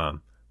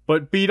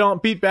 But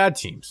beat bad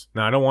teams.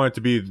 Now, I don't want it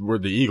to be where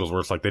the Eagles, where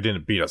it's like they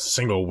didn't beat a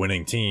single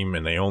winning team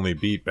and they only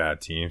beat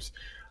bad teams.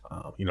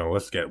 You know,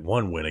 let's get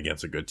one win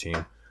against a good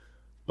team.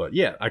 But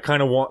yeah,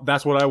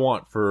 that's what I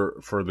want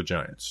for the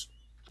Giants.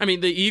 I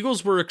mean, the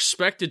Eagles were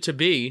expected to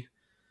be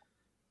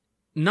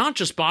not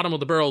just bottom of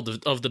the barrel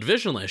of the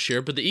division last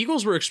year, but the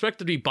Eagles were expected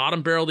to be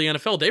bottom barrel of the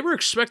NFL. They were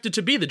expected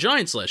to be the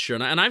Giants last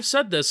year, and I've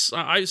said this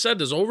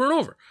over and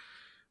over.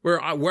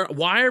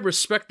 Why I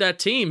respect that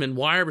team and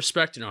why I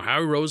respect, you know,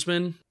 Howie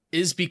Roseman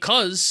is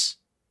because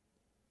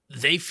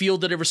they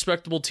fielded a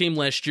respectable team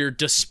last year,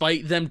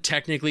 despite them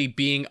technically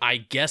being, I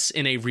guess,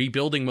 in a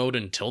rebuilding mode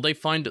until they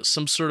find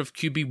some sort of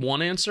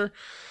QB1 answer.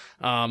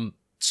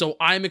 So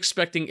I'm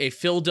expecting a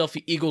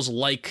Philadelphia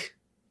Eagles-like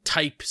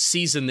type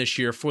season this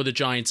year for the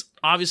Giants,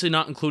 obviously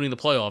not including the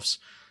playoffs.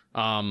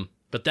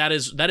 But that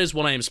is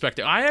what I am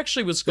expecting. I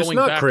actually was going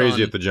back on... It's not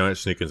crazy if the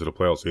Giants sneak into the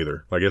playoffs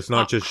either. Like, it's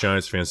not just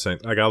Giants fans saying...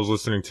 Like, I was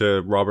listening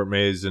to Robert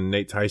Mays and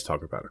Nate Tice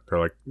talk about it. They're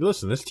like,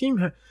 listen, this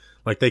team...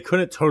 Like, they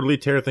couldn't totally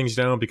tear things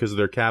down because of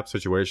their cap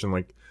situation.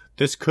 Like,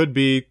 this could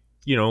be,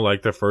 you know,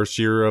 like the first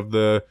year of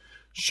the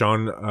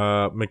Sean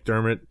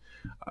McDermott,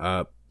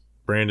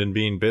 Brandon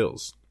Beane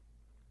Bills.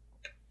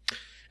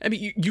 I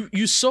mean,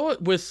 you saw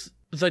it with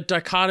the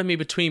dichotomy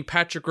between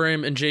Patrick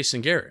Graham and Jason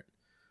Garrett.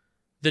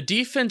 The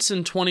defense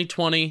in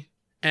 2020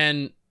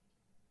 and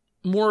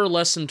more or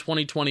less in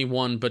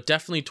 2021, but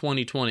definitely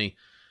 2020,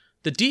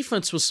 the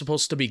defense was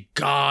supposed to be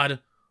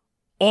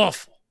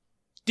god-awful.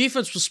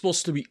 Defense was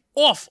supposed to be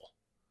awful.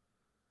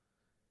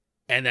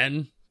 And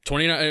then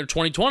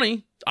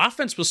 2020,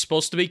 offense was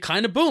supposed to be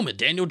kind of booming.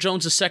 Daniel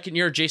Jones' second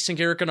year, Jason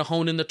Garrett going to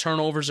hone in the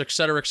turnovers, et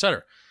cetera, et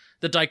cetera.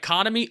 The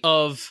dichotomy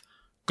of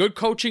good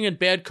coaching and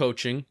bad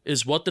coaching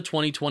is what the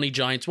 2020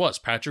 Giants was.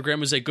 Patrick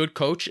Graham was a good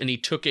coach, and he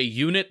took a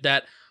unit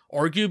that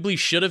arguably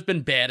should have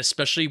been bad,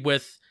 especially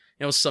with,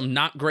 you know, some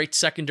not great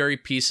secondary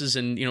pieces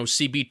and, you know,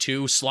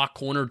 CB2, slot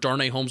corner,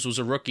 Darnay Holmes was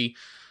a rookie.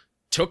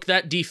 Took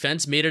that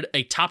defense, made it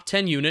a top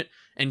 10 unit,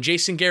 and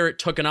Jason Garrett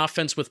took an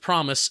offense with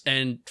promise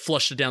and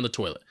flushed it down the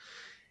toilet.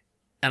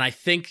 And I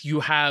think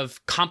you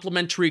have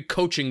complementary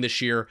coaching this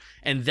year,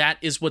 and that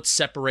is what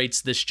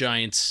separates this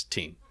Giants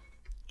team.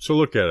 So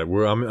look at it.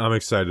 I'm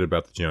excited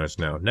about the Giants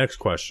now. Next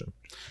question.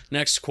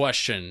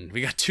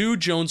 We got two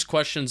Jones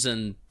questions,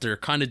 and they're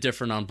kind of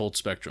different on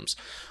both spectrums.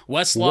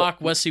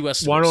 Westlock, Wesley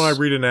West. Why don't I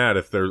read an ad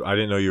if there's... I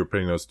didn't know you were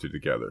putting those two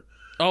together.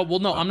 Oh, well,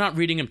 no, I'm not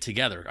reading them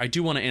together. I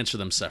do want to answer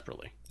them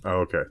separately.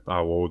 Oh, okay.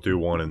 Well, we'll do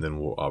one, and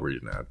then I'll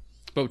read an ad.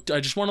 But I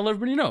just want to let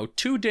everybody know,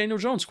 two Daniel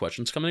Jones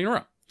questions coming in a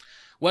row.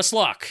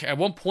 Westlock, at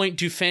one point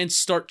do fans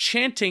start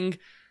chanting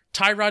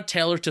Tyrod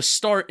Taylor to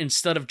start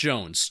instead of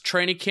Jones?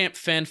 Training camp,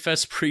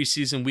 FanFest,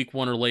 preseason, week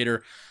 1 or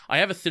later. I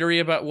have a theory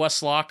about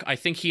Westlock. I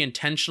think he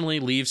intentionally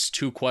leaves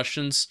two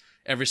questions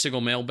every single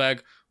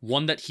mailbag.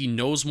 One that he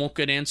knows won't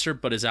get answered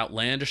but is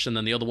outlandish, and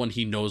then the other one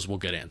he knows will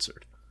get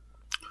answered.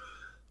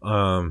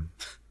 And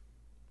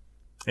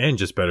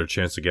just better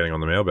chance of getting on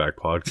the mailbag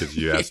pod because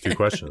you asked two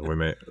questions. We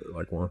may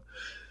like one.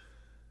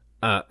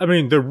 I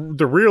mean, the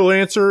real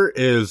answer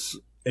is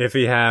if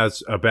he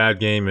has a bad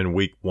game in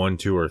week 1,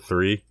 2, or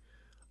 3,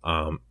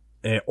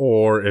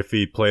 or if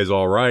he plays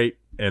all right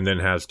and then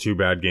has two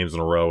bad games in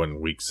a row in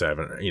week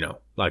 7, you know,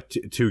 like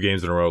two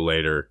games in a row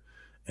later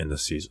in the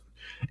season.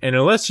 And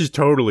unless he's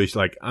totally,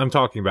 like, I'm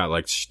talking about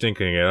like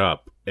stinking it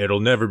up,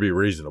 it'll never be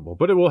reasonable,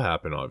 but it will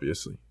happen,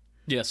 obviously.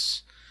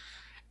 Yes.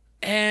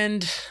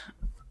 And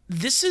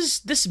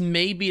This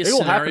may be a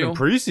It'll happen scenario. in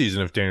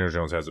preseason if Daniel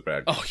Jones has a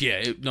bad game. Oh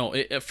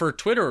yeah, for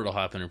Twitter it'll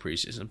happen in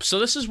preseason. So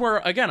this is where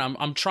again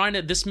I'm trying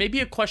to. This may be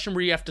a question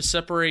where you have to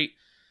separate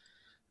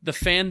the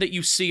fan that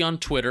you see on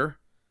Twitter,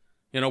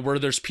 where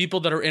there's people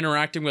that are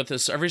interacting with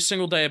us every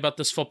single day about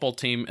this football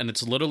team, and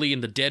it's literally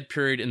in the dead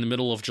period in the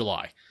middle of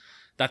July.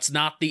 That's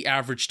not the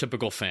average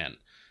typical fan.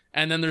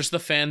 And then there's the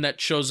fan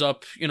that shows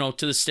up,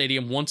 to the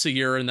stadium once a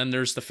year, and then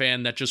there's the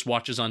fan that just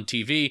watches on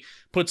TV,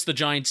 puts the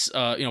Giants,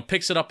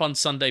 picks it up on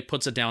Sunday,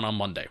 puts it down on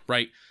Monday,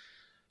 right?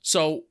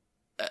 So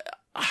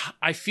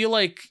I feel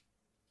like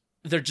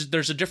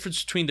there's a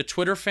difference between the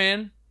Twitter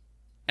fan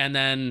and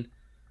then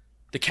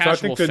the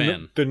casual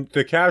fan.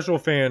 The casual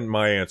fan,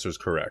 my answer is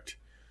correct.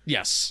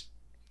 Yes.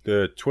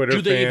 The Twitter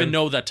fan. Do they even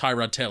know that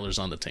Tyrod Taylor's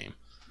on the team?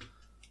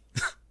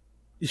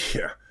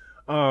 Yeah.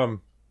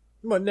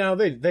 But now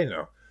they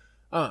know.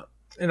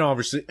 And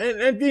obviously,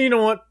 and you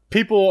know what?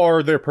 People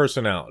are their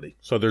personality.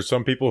 So there's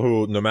some people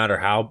who, no matter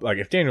how, like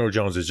if Daniel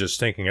Jones is just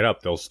stinking it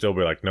up, they'll still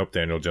be like, nope,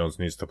 Daniel Jones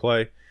needs to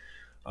play.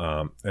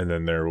 And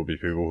then there will be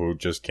people who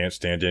just can't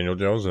stand Daniel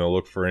Jones and they'll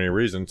look for any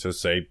reason to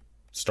say,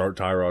 start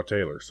Tyrod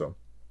Taylor. So,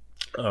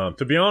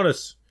 to be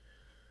honest,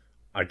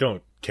 I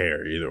don't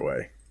care either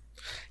way.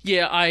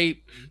 Yeah,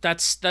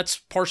 that's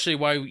partially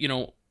why, we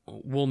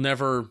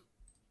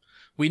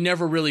never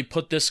really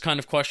put this kind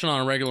of question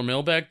on a regular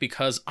mailbag,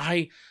 because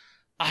I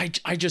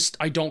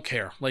don't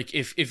care. Like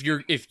if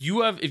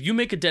you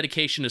make a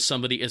dedication to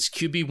somebody as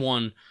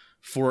QB1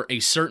 for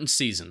a certain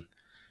season,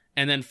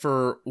 and then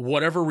for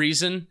whatever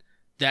reason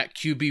that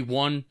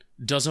QB1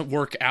 doesn't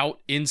work out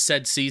in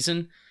said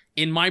season,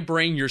 in my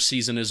brain your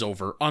season is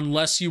over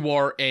unless you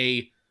are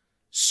a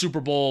Super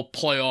Bowl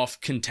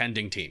playoff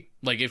contending team.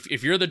 Like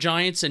if you're the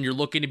Giants and you're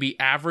looking to be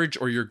average,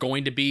 or you're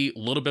going to be a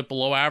little bit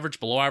below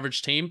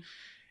average team,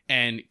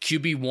 and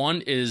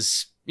QB1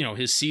 is,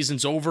 his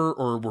season's over,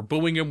 or we're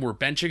booing him, we're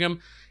benching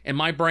him, in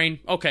my brain,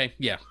 okay,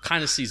 yeah,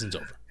 kind of season's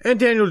over. And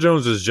Daniel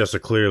Jones is just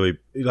clearly,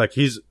 like,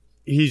 he's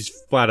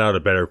flat out a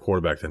better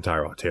quarterback than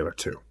Tyrod Taylor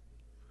too.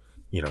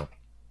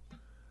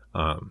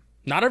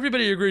 Not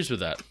everybody agrees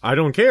with that. I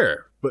don't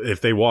care. But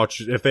if they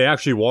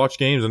actually watch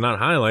games and not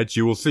highlights,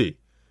 you will see.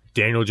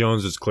 Daniel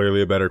Jones is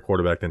clearly a better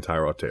quarterback than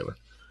Tyrod Taylor.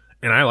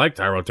 And I like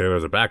Tyrod Taylor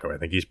as a backup.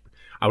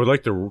 I would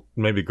like to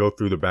maybe go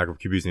through the backup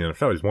QBs in the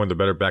NFL. He's one of the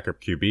better backup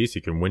QBs.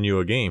 He can win you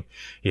a game.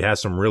 He has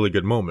some really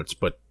good moments,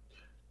 but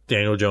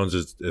Daniel Jones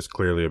is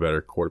clearly a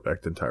better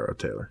quarterback than Tyrod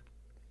Taylor.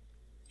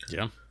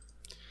 Yeah.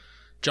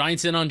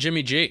 Giants in on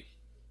Jimmy G.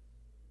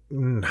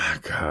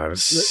 God,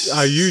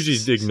 I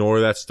usually ignore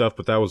that stuff,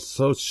 but that was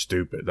so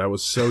stupid. That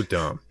was so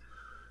dumb.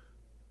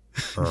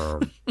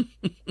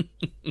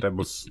 That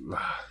was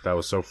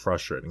so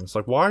frustrating. It's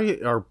like, why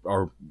are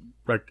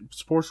like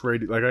sports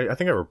radio? Like I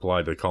think I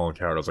replied to Colin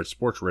Coward. I was like,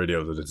 sports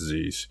radio is a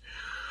disease.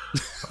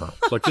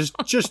 It's like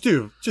just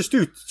do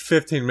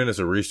 15 minutes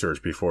of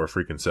research before a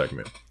freaking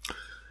segment,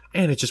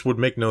 and it just would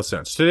make no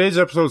sense. Today's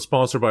episode is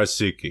sponsored by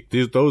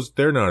SeatGeek.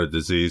 They're not a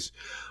disease.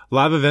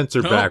 Live events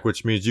are back,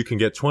 which means you can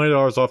get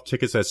 $20 off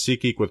tickets at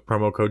SeatGeek with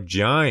promo code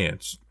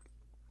GIANTS.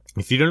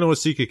 If you don't know what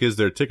SeatGeek is,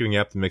 they're a ticketing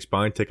app that makes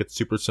buying tickets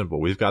super simple.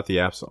 We've got the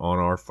apps on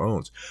our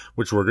phones,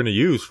 which we're going to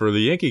use for the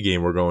Yankee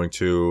game we're going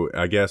to,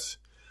 I guess,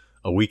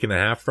 a week and a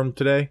half from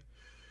today.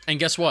 And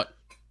guess what?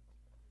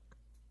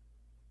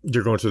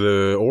 You're going to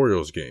the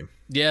Orioles game.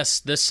 Yes,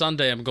 this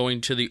Sunday I'm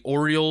going to the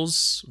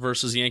Orioles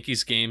versus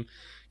Yankees game,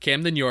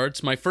 Camden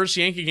Yards, my first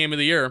Yankee game of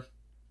the year,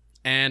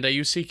 and I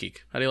use SeatGeek.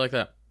 How do you like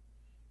that?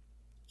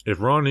 If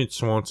Ronnie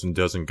Swanson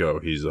doesn't go,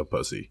 he's a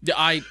pussy.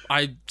 I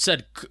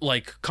said,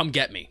 like, come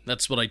get me.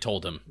 That's what I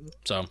told him.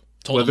 So,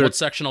 told him what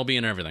section I'll be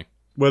in and everything.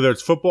 Whether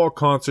it's football,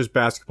 concerts,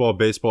 basketball,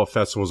 baseball,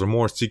 festivals, or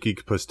more,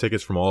 SeatGeek puts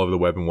tickets from all over the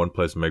web in one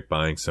place to make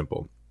buying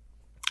simple.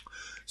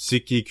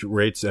 SeatGeek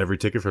rates every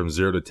ticket from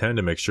 0 to 10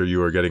 to make sure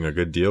you are getting a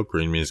good deal.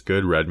 Green means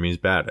good, red means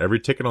bad.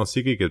 Every ticket on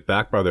SeatGeek is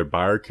backed by their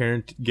buyer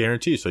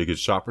guarantee, so you can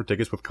shop for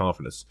tickets with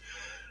confidence.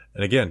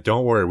 And again,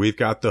 don't worry, we've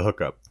got the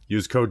hookup.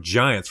 Use code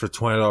GIANTS for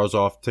 $20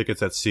 off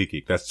tickets at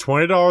SeatGeek. That's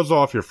 $20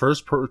 off your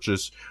first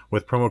purchase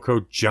with promo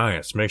code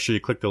GIANTS. Make sure you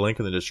click the link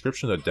in the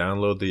description to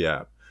download the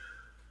app.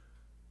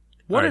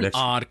 What an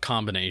odd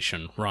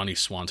combination, Ronnie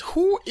Swanson.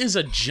 Who is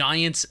a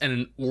Giants and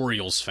an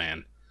Orioles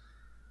fan?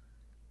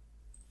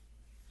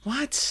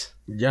 What?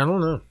 Yeah, I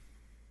don't know.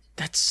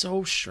 That's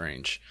so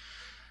strange.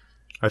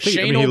 I think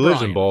he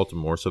lives in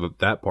Baltimore, so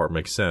that part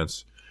makes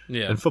sense.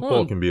 Yeah. And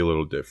football can be a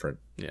little different.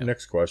 Yeah.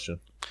 Next question.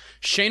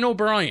 Shane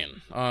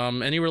O'Brien,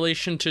 any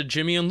relation to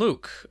Jimmy and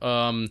Luke?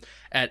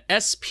 At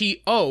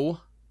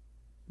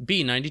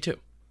SPOB92.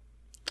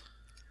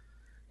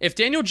 If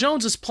Daniel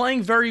Jones is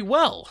playing very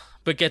well,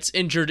 but gets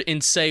injured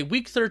in, say,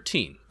 Week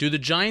 13, do the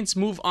Giants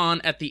move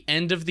on at the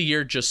end of the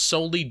year just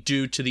solely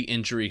due to the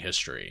injury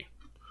history?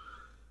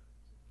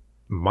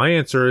 My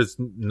answer is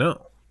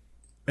no.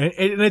 And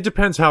it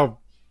depends how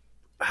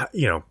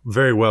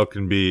very well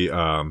can be...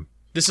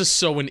 This is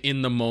so an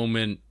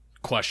in-the-moment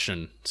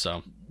question.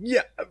 So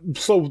Yeah,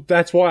 so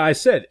that's why I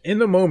said in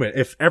the moment,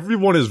 if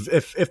everyone is,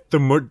 if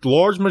the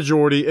large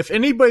majority, if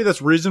anybody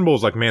that's reasonable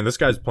is like, man, this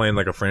guy's playing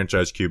like a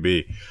franchise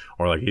QB,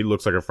 or like he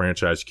looks like a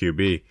franchise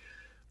QB,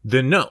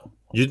 then no,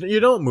 you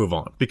don't move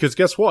on, because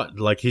guess what?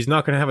 Like, he's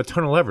not going to have a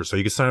ton of leverage, so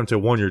you can sign him to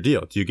a 1-year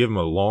deal. Do you give him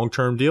a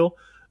long-term deal?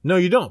 No,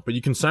 you don't, but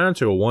you can sign him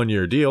to a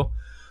 1-year deal.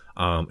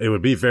 It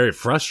would be very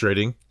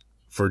frustrating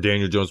for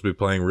Daniel Jones to be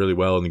playing really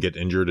well and get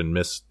injured and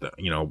miss,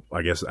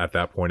 I guess at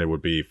that point it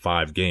would be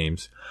 5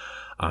 games.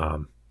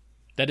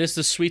 that is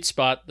the sweet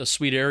spot, the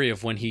sweet area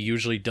of when he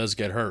usually does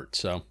get hurt.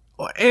 So,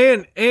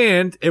 and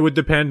it would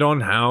depend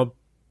on how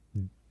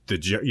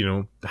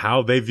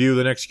how they view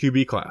the next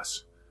QB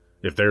class.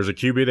 If there's a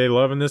QB they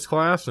love in this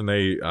class and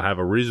they have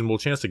a reasonable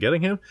chance of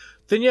getting him,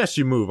 then yes,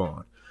 you move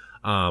on.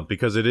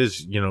 Because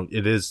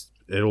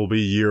it'll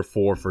be year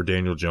 4 for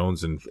Daniel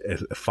Jones and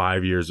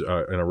 5 years in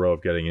a row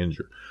of getting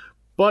injured.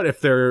 But if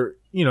they're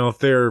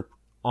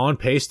on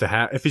pace to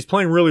have, if he's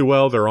playing really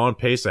well, they're on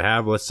pace to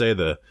have, let's say,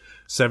 the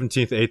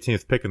 17th,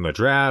 18th pick in the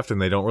draft,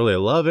 and they don't really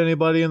love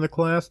anybody in the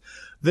class,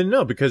 then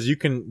no, because you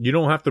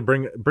don't have to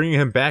bringing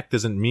him back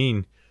doesn't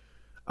mean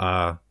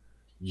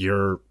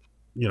you're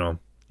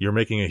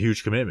making a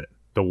huge commitment.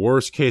 The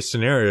worst case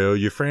scenario,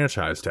 you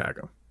franchise tag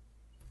him.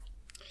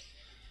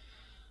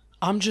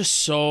 I'm just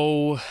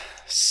so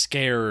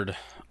scared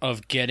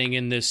of getting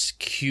in this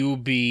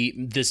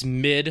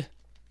mid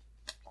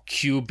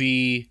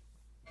QB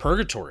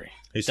purgatory.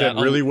 He said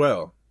really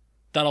well.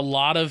 That a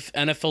lot of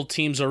NFL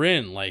teams are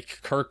in, like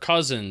Kirk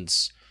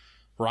Cousins,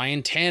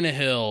 Ryan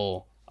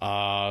Tannehill,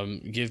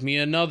 give me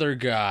another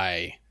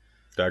guy.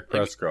 Dak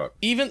Prescott.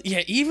 Even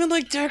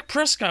like Dak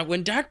Prescott.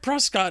 When Dak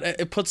Prescott,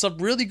 it puts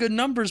up really good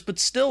numbers, but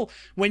still,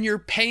 when you're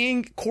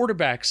paying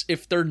quarterbacks,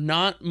 if they're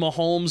not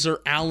Mahomes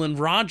or Allen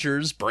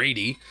Rodgers,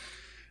 Brady,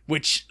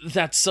 which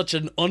that's such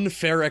an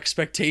unfair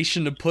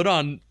expectation to put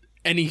on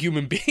any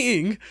human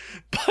being,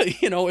 but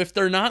if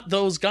they're not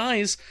those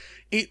guys,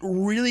 it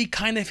really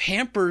kind of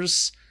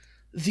hampers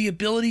the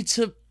ability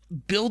to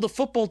build a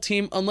football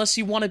team, unless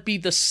you want to be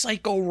the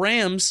psycho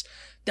Rams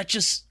that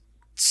just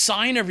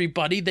sign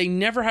everybody. They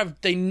never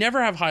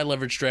have high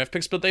leverage draft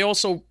picks, but they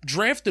also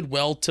drafted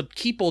well to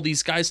keep all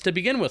these guys to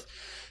begin with.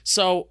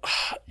 So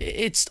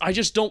I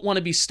just don't want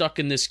to be stuck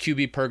in this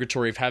QB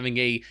purgatory of having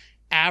a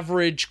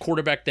average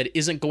quarterback that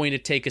isn't going to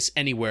take us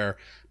anywhere,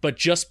 but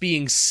just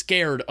being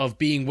scared of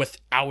being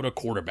without a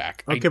quaraback.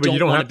 Okay, but you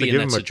don't have to give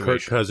him a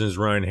Kirk Cousins,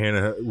 Ryan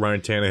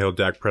Tannehill,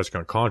 Dak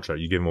Prescott contract.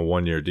 You give him a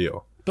 1-year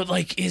deal. But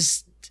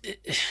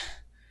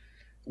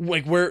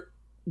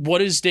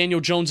what is Daniel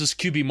Jones's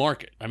QB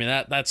market? I mean,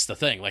 that's the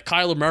thing. Like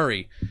Kyler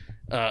Murray.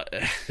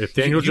 If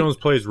Daniel Jones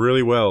plays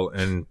really well,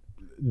 and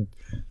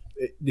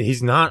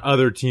he's not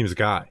other teams'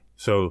 guy,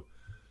 so.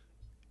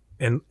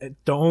 And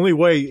the only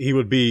way he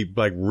would be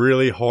like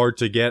really hard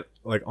to get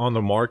like on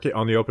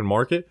the open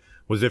market,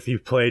 was if he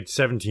played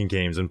 17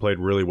 games and played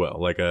really well,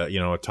 like a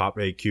top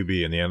 8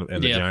 QB,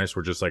 and the Giants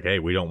were just like, hey,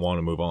 we don't want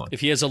to move on.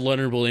 If he has a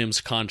Leonard Williams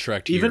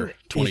contract year,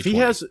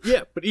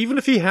 2020. But even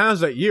if he has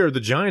that year, the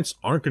Giants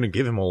aren't going to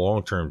give him a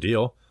long-term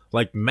deal.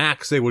 Like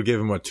max, they would give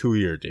him a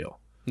 2-year deal.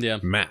 Yeah,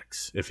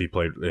 max if he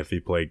played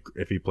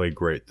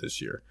great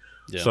this year.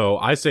 Yeah. So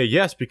I say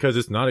yes, because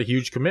it's not a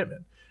huge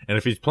commitment, and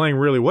if he's playing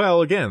really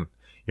well, again,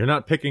 you're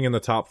not picking in the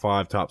top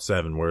 5, top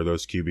 7 where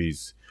those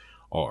QBs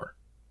are.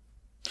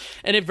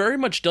 And it very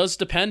much does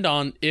depend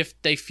on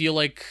if they feel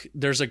like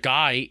there's a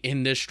guy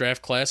in this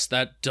draft class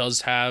that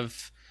does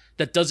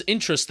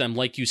interest them,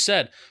 like you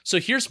said. So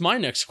here's my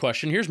next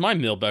question. Here's my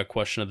mailbag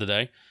question of the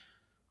day.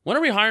 When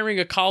are we hiring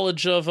a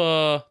director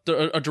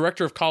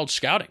of college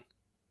scouting?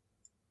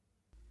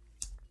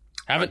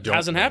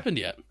 Hasn't happened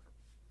yet.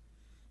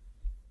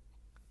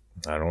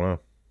 I don't know.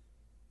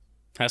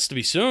 Has to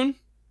be soon.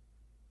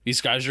 These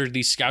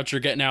scouts are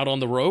getting out on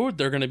the road.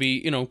 They're going to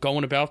be,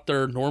 going about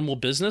their normal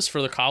business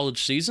for the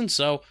college season.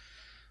 So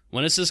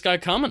when is this guy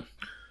coming?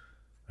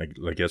 I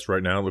guess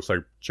right now it looks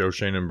like Joe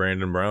Schoen and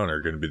Brandon Brown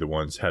are going to be the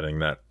ones heading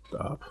that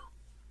up.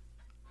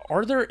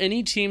 Are there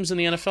any teams in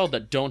the NFL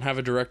that don't have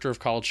a director of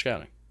college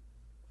scouting?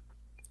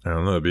 I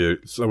don't know. I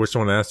wish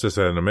someone asked us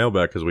that in the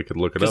mailbag, because we could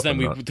look it up.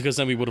 Because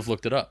then we would have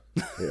looked it up.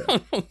 Yeah.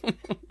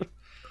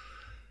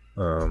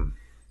 Or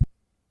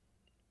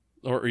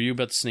are you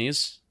about to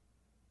sneeze?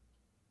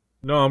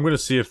 No, I'm going to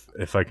see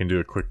if I can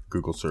do a quick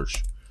Google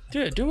search.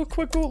 Yeah, do a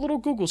quick little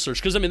Google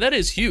search, because, that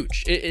is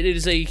huge. It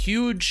is a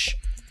huge...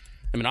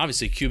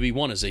 obviously,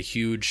 QB1 is a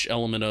huge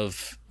element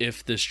of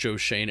if this Joe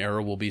Schoen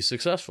era will be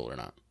successful or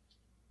not.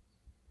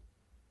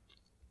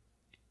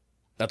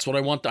 That's what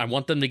I want. I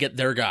want them to get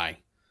their guy.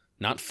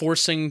 Not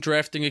forcing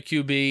drafting a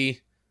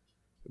QB.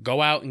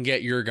 Go out and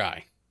get your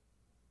guy.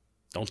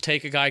 Don't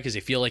take a guy because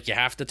you feel like you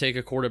have to take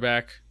a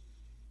quarterback.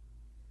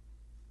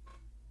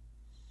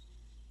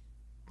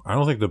 I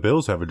don't think the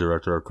Bills have a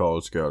director of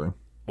college scouting.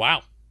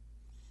 Wow.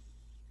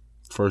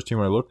 First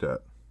team I looked at.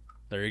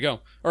 There you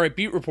go. All right,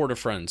 beat reporter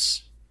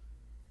friends.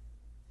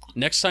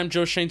 Next time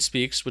Joe Schoen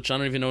speaks, which I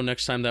don't even know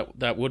next time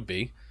that would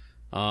be,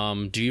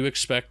 do you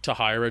expect to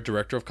hire a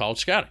director of college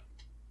scouting?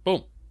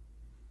 Boom.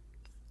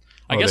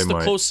 I Oh, guess they the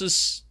might.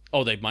 closest.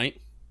 Oh, they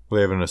might.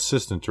 They have an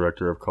assistant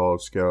director of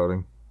college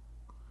scouting.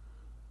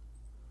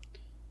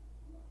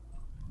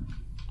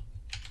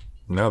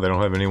 No, they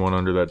don't have anyone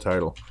under that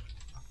title.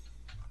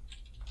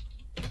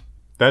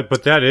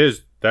 That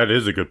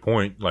is a good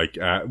point. Like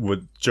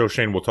with Joe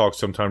Shane, we'll talk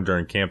sometime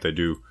during camp. They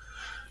do,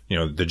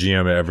 the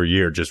GM every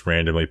year just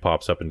randomly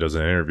pops up and does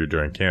an interview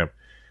during camp.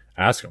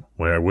 Ask him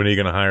when are you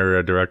going to hire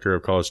a director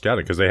of college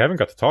scouting, because they haven't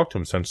got to talk to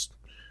him since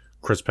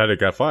Chris Pettit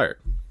got fired.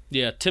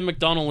 Yeah, Tim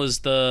McDonald is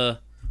the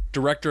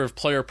director of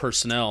player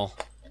personnel.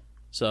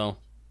 So,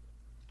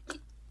 I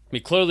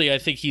mean, clearly, I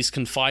think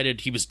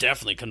he was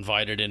definitely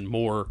confided in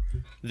more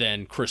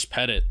than Chris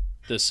Pettit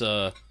this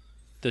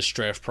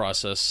draft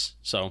process.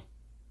 So,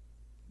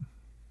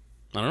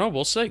 I don't know.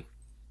 We'll see.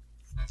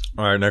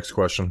 All right, next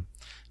question.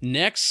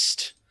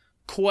 Next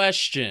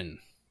question.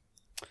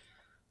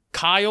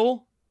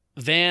 Kyle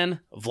Van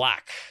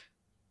Vlack,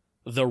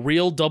 the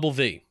real Double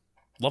V.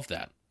 Love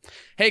that.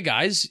 Hey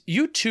guys,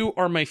 you two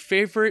are my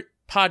favorite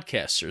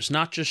podcasters,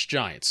 not just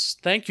Giants.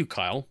 Thank you,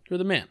 Kyle. You're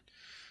the man.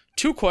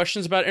 2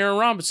 questions about Aaron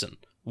Robinson.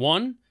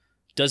 1,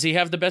 does he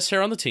have the best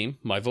hair on the team?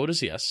 My vote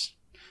is yes.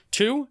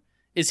 2,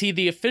 is he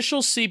the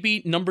official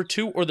CB number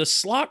 2 or the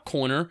slot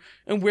corner?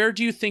 And where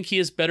do you think he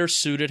is better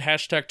suited?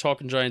 Hashtag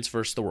Talking Giants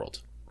versus the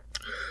world.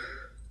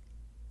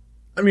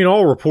 I mean,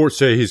 all reports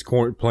say he's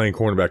playing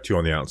cornerback 2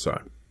 on the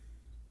outside.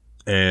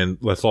 And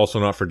let's also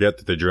not forget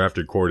that they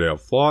drafted Cordell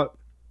Flott.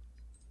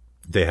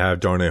 They have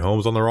Darnay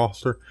Holmes on the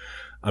roster.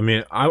 I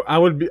mean, I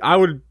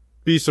would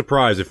be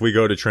surprised if we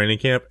go to training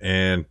camp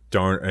and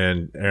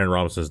Aaron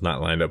Robinson's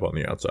not lined up on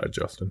the outside,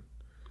 Justin.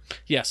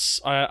 Yes,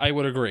 I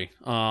would agree.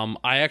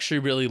 I actually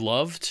really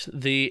loved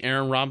the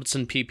Aaron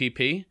Robinson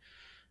PPP.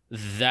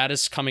 That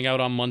is coming out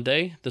on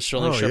Monday. The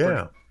Sterling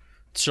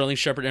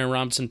Shepard, Aaron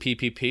Robinson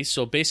PPP.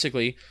 So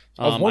basically,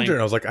 I was wondering.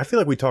 I was like, I feel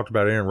like we talked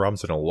about Aaron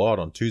Robinson a lot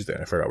on Tuesday.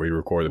 I forgot we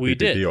recorded the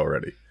PPP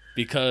already.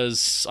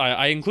 Because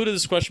I included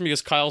this question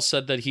because Kyle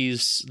said that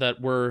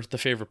we're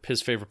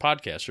his favorite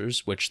podcasters,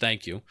 which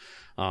thank you.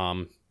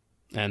 And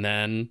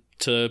then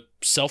to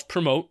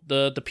self-promote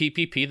the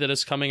PPP that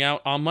is coming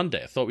out on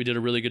Monday. I thought we did a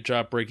really good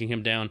job breaking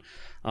him down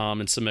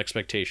and some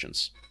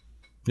expectations.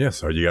 Yeah,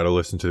 so you got to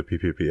listen to the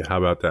PPP. How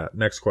about that?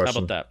 Next question.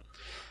 How about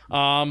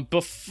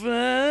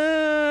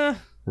that?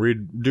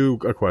 Do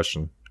a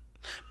question.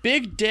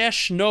 Big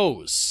Dash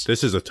knows.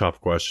 This is a tough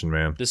question,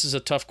 man. This is a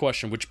tough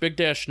question, which Big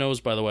Dash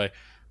knows, by the way.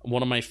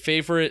 One of my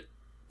favorite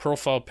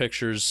profile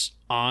pictures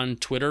on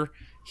Twitter.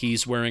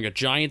 He's wearing a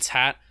Giants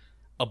hat,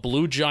 a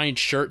blue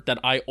Giants shirt that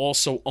I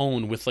also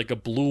own with like a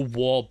blue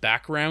wall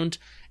background,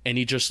 and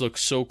he just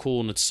looks so cool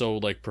and it's so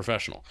like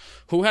professional.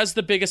 Who has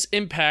the bigger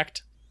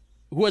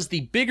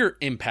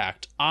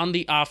impact on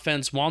the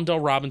offense,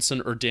 Wan'Dale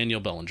Robinson or Daniel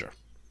Bellinger?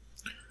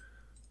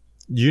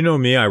 You know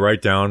me, I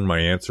write down my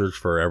answers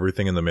for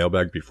everything in the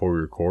mailbag before we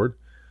record.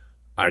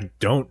 I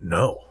don't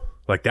know.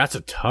 Like, that's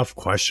a tough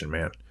question,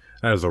 man.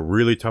 That is a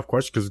really tough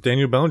question because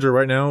Daniel Bellinger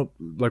right now,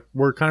 like,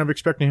 we're kind of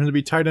expecting him to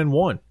be tight end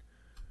 1.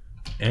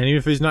 And even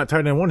if he's not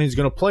tight end 1, he's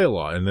going to play a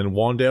lot. And then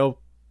Wan'Dale,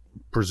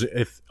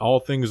 if all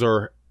things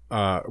are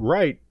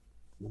right,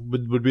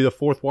 would be the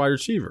 4th wide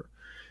receiver.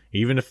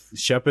 Even if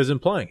Shep isn't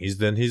playing, he's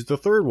the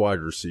 3rd wide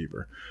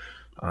receiver.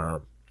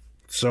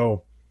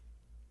 So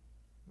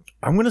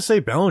I'm going to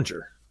say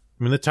Bellinger.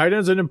 I mean, the tight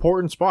end's an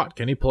important spot.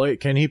 Can he play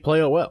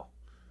it well?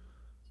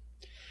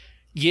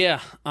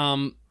 Yeah.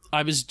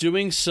 I was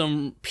doing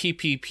some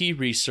PPP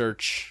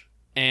research,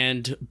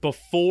 and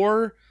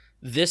before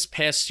this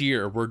past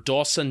year, where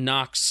Dawson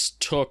Knox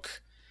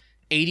took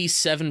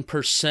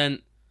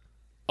 87%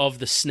 of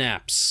the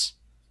snaps,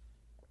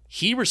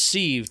 he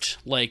received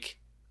like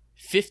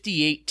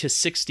 58 to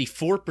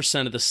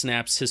 64% of the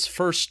snaps his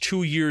first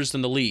 2 years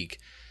in the league.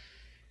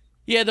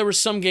 Yeah, there were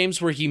some games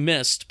where he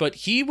missed, but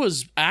he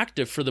was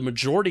active for the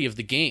majority of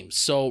the games.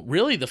 So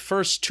really the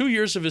first 2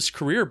 years of his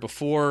career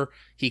before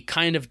he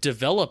kind of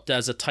developed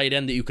as a tight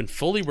end that you can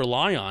fully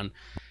rely on,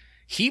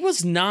 he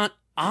was not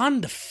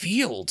on the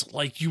field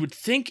like you would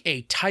think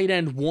a tight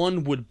end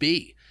 1 would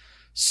be.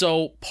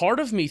 So part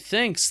of me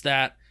thinks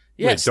that,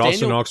 yes,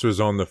 Dawson Knox was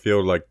on the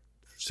field like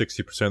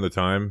 60% of the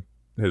time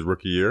his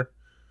rookie year.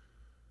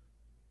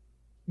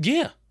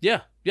 Yeah.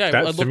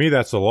 To me,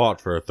 that's a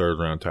lot for a 3rd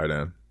round tight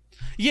end.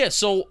 Yeah,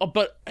 so,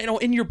 but,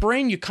 in your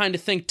brain, you kind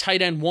of think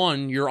tight end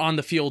 1, you're on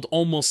the field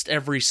almost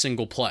every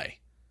single play.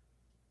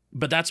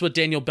 But that's what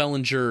Daniel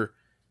Bellinger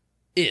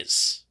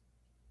is.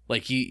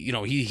 Like,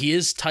 he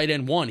is tight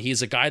end 1.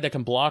 He's a guy that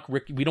can block.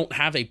 We don't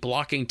have a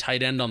blocking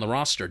tight end on the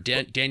roster.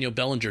 Daniel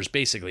Bellinger is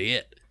basically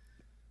it.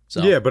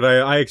 So. Yeah, but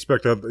I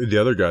expect the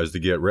other guys to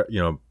get,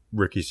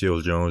 Ricky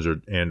Seals-Jones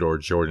or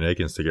Jordan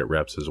Akins to get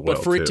reps as well.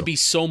 But for it to be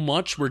so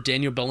much where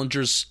Daniel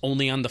Bellinger's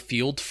only on the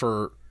field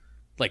for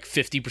like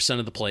 50%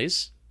 of the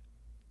plays?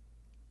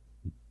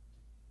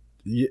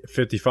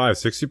 55,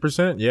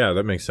 60%? Yeah,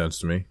 that makes sense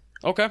to me.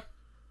 Okay.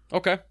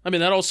 I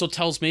mean, that also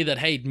tells me that,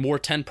 hey, more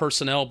 10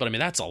 personnel, but I mean,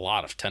 that's a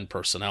lot of 10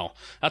 personnel.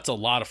 That's a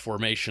lot of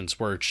formations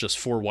where it's just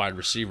 4 wide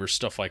receivers,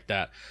 stuff like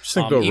that. I just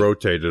think they'll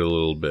rotate it a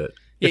little bit.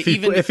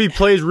 If he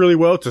plays really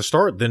well to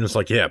start, then it's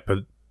like, yeah, but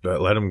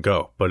let him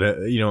go. But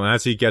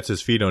as he gets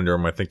his feet under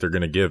him, I think they're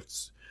going to give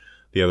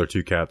the other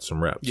two cats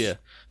some reps. Yeah,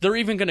 they're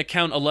even going to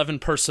count 11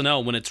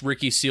 personnel when it's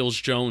Ricky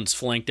Seals-Jones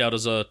flanked out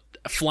as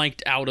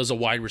a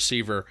wide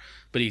receiver,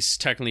 but he's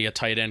technically a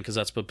tight end because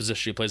that's what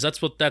position he plays.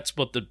 That's what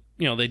the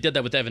they did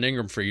that with Evan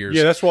Ingram for years.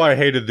 Yeah, that's why I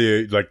hated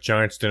the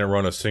Giants didn't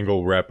run a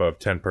single rep of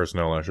 10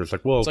 personnel last year.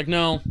 It's like,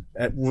 no,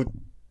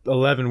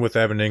 11 with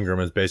Evan Ingram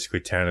is basically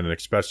 10, and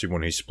especially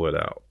when he's split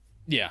out.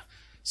 Yeah.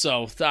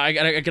 So I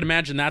can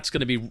imagine that's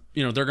going to be,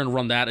 they're going to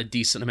run that a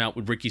decent amount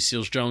with Ricky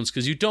Seals-Jones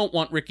because you don't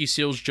want Ricky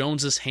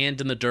Seals-Jones's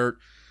hand in the dirt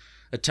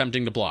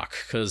attempting to block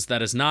because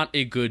that is not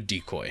a good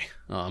decoy.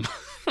 It's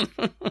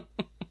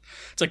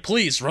like,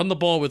 please run the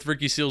ball with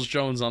Ricky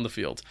Seals-Jones on the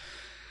field.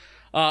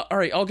 All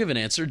right, I'll give an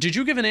answer. Did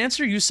you give an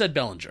answer? You said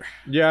Bellinger.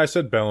 Yeah, I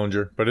said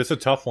Bellinger, but it's a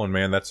tough one,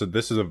 man.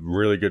 This is a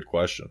really good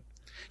question.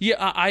 Yeah,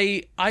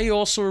 I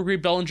also agree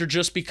Bellinger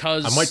just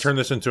because... I might turn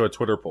this into a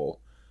Twitter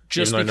poll.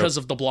 Just because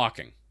of the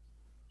blocking.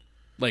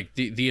 Like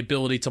the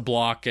ability to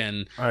block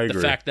and the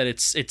fact that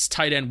it's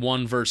tight end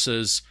 1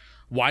 versus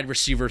wide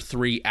receiver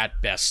 3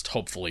 at best,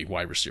 hopefully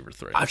wide receiver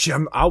 3.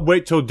 Actually, I'll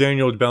wait till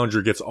Daniel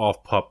Bellinger gets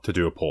off PUP to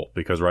do a poll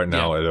because right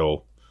now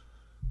it'll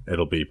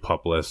be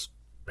PUP-less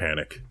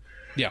panic.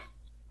 Yeah.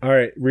 All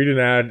right, read an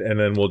ad and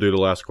then we'll do the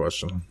last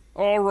question.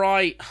 All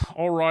right.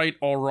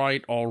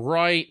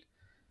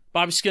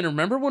 Bobby Skinner,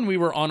 remember when we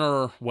were on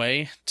our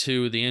way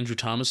to the Andrew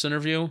Thomas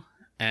interview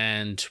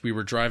and we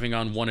were driving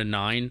on 1 and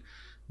 9?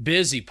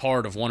 Busy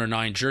part of 1 and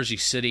 9, Jersey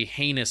City,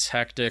 heinous,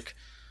 hectic.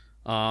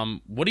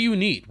 What do you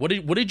need? What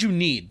did you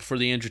need for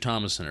the Andrew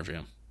Thomas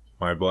interview?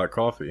 My black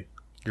coffee.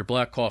 Your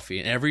black coffee,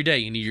 and every day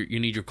you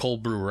need your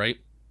cold brew, right?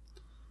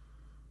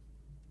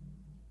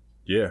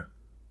 Yeah.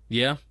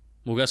 Yeah.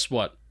 Well, guess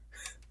what?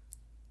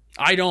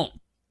 I don't.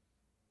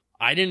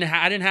 I didn't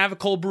have a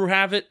cold brew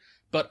habit,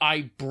 but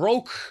I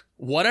broke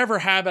whatever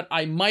habit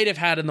I might have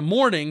had in the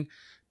morning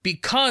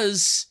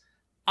because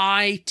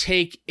I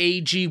take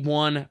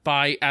AG1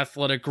 by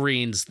Athletic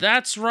Greens.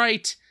 That's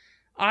right.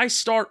 I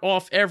start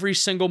off every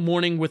single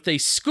morning with a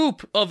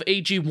scoop of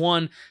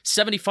AG1,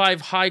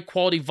 75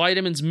 high-quality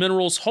vitamins,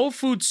 minerals, whole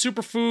foods,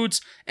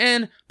 superfoods,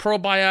 and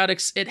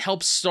probiotics. It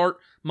helps start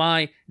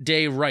my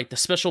day right. The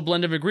special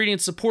blend of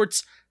ingredients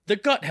supports the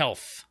gut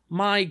health,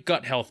 my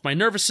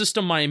nervous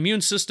system, my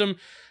immune system,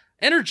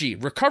 energy,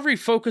 recovery,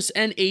 focus,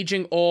 and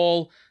aging,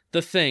 all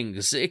the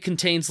things. It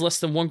contains less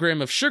than 1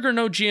 gram of sugar,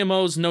 no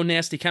GMOs, no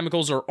nasty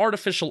chemicals or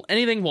artificial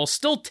anything while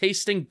still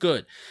tasting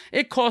good.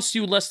 It costs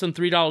you less than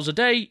 $3 a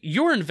day.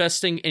 You're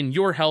investing in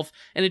your health,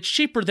 and it's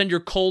cheaper than your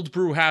cold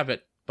brew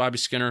habit. Bobby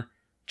Skinner,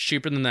 it's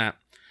cheaper than that.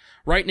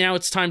 Right now,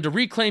 it's time to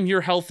reclaim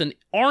your health and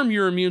arm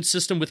your immune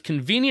system with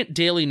convenient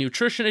daily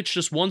nutrition. It's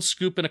just 1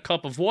 scoop in a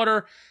cup of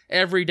water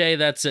every day.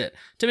 That's it.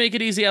 To make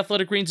it easy,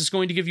 Athletic Greens is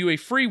going to give you a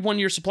free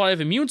 1-year supply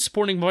of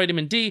immune-supporting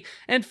vitamin D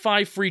and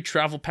 5 free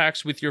travel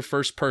packs with your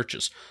first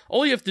purchase.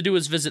 All you have to do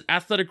is visit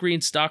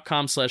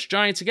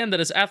athleticgreens.com/giants. Again, that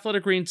is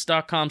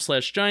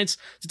athleticgreens.com/giants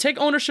to take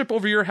ownership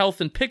over your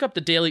health and pick up the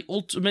daily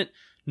ultimate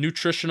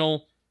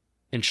nutritional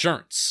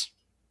insurance.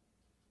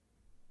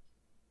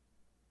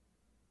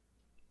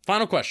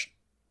 Final question.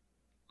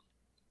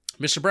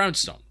 Mr.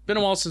 Brownstone. Been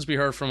a while since we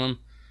heard from him.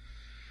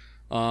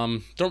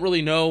 Don't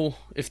really know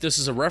if this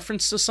is a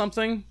reference to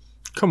something.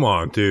 Come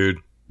on, dude.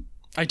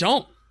 I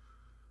don't.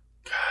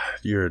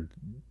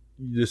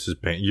 This is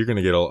pain. You're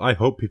gonna get I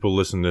hope people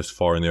listen this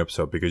far in the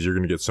episode because you're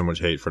gonna get so much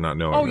hate for not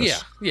knowing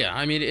this. Yeah.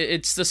 I mean,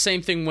 it's the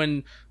same thing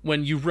when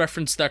you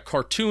reference that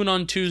cartoon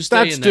on Tuesday.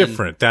 That's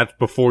different. That's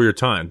before your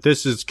time.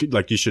 This is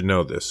like you should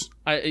know this.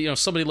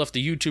 Somebody left a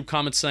YouTube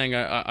comment saying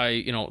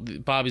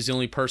Bobby's the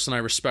only person I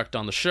respect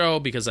on the show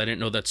because I didn't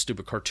know that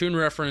stupid cartoon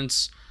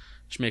reference,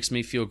 which makes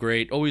me feel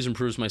great. Always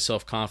improves my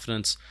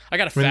self-confidence. I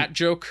got a fat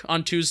joke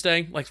on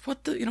Tuesday. Like,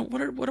 what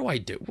do I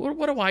do?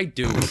 What do I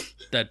do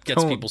that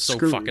gets people so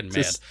fucking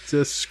mad?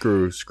 Just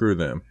screw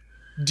them.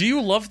 Do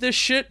you love this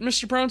shit,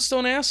 Mr.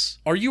 Brownstone asks?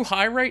 Are you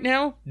high right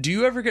now? Do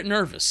you ever get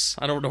nervous?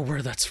 I don't know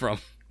where that's from.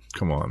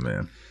 Come on,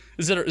 man.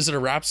 Is it a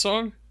rap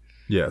song?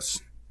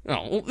 Yes.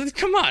 Oh, well,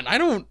 come on. I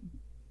don't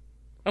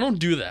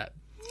do that.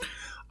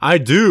 I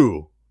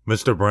do,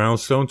 Mr.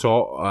 Brownstone.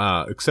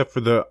 Except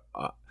for the...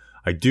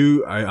 I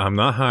do. I'm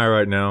not high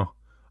right now.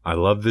 I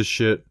love this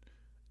shit.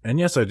 And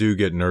yes, I do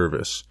get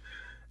nervous.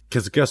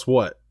 Because guess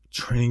what?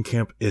 Training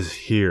camp is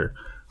here.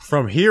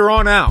 From here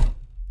on out,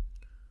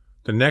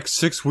 the next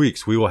 6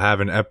 weeks, we will have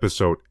an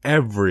episode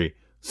every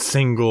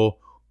single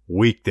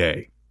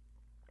weekday.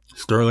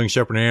 Sterling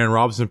Shepard and Aaron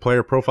Robinson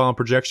player profile and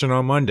projection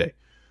on Monday.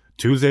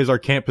 Tuesdays are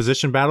camp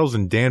position battles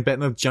and Dan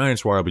Benton of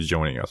Giants Wire will be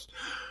joining us.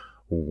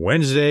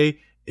 Wednesday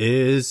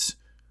is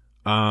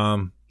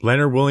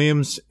Leonard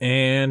Williams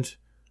and...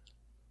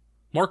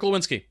 Mark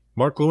Lewinsky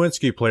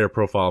player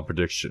profile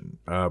projection.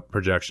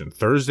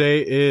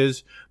 Thursday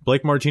is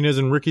Blake Martinez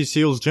and Ricky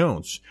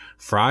Seals-Jones.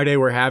 Friday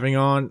we're having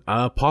on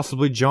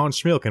possibly John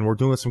Schmilk, and we're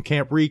doing some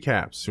camp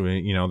recaps.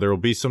 There will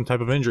be some type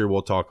of injury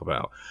we'll talk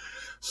about.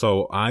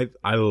 So I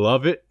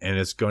love it, and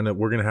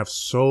we're gonna have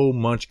so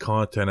much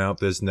content out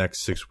this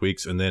next 6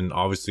 weeks, and then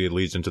obviously it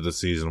leads into the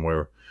season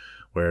where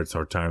it's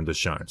our time to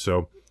shine.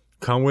 So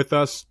come with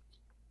us.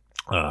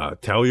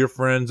 Tell your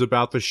friends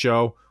about the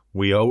show.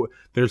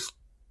 The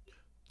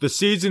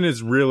season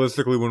is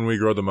realistically when we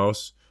grow the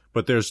most,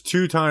 but there's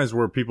 2 times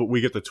where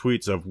we get the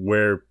tweets of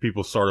where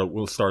people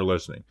will start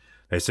listening.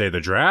 They say the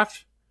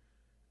draft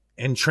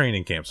and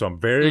training camp. So I'm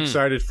very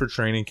excited for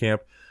training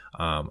camp.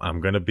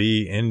 I'm going to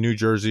be in New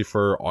Jersey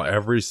for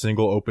every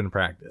single open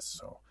practice.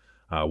 So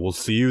we'll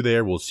see you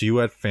there. We'll see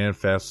you at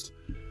FanFest,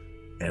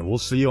 and we'll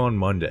see you on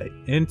Monday.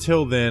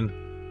 Until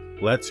then,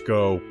 let's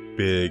go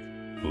Big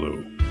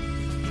Blue.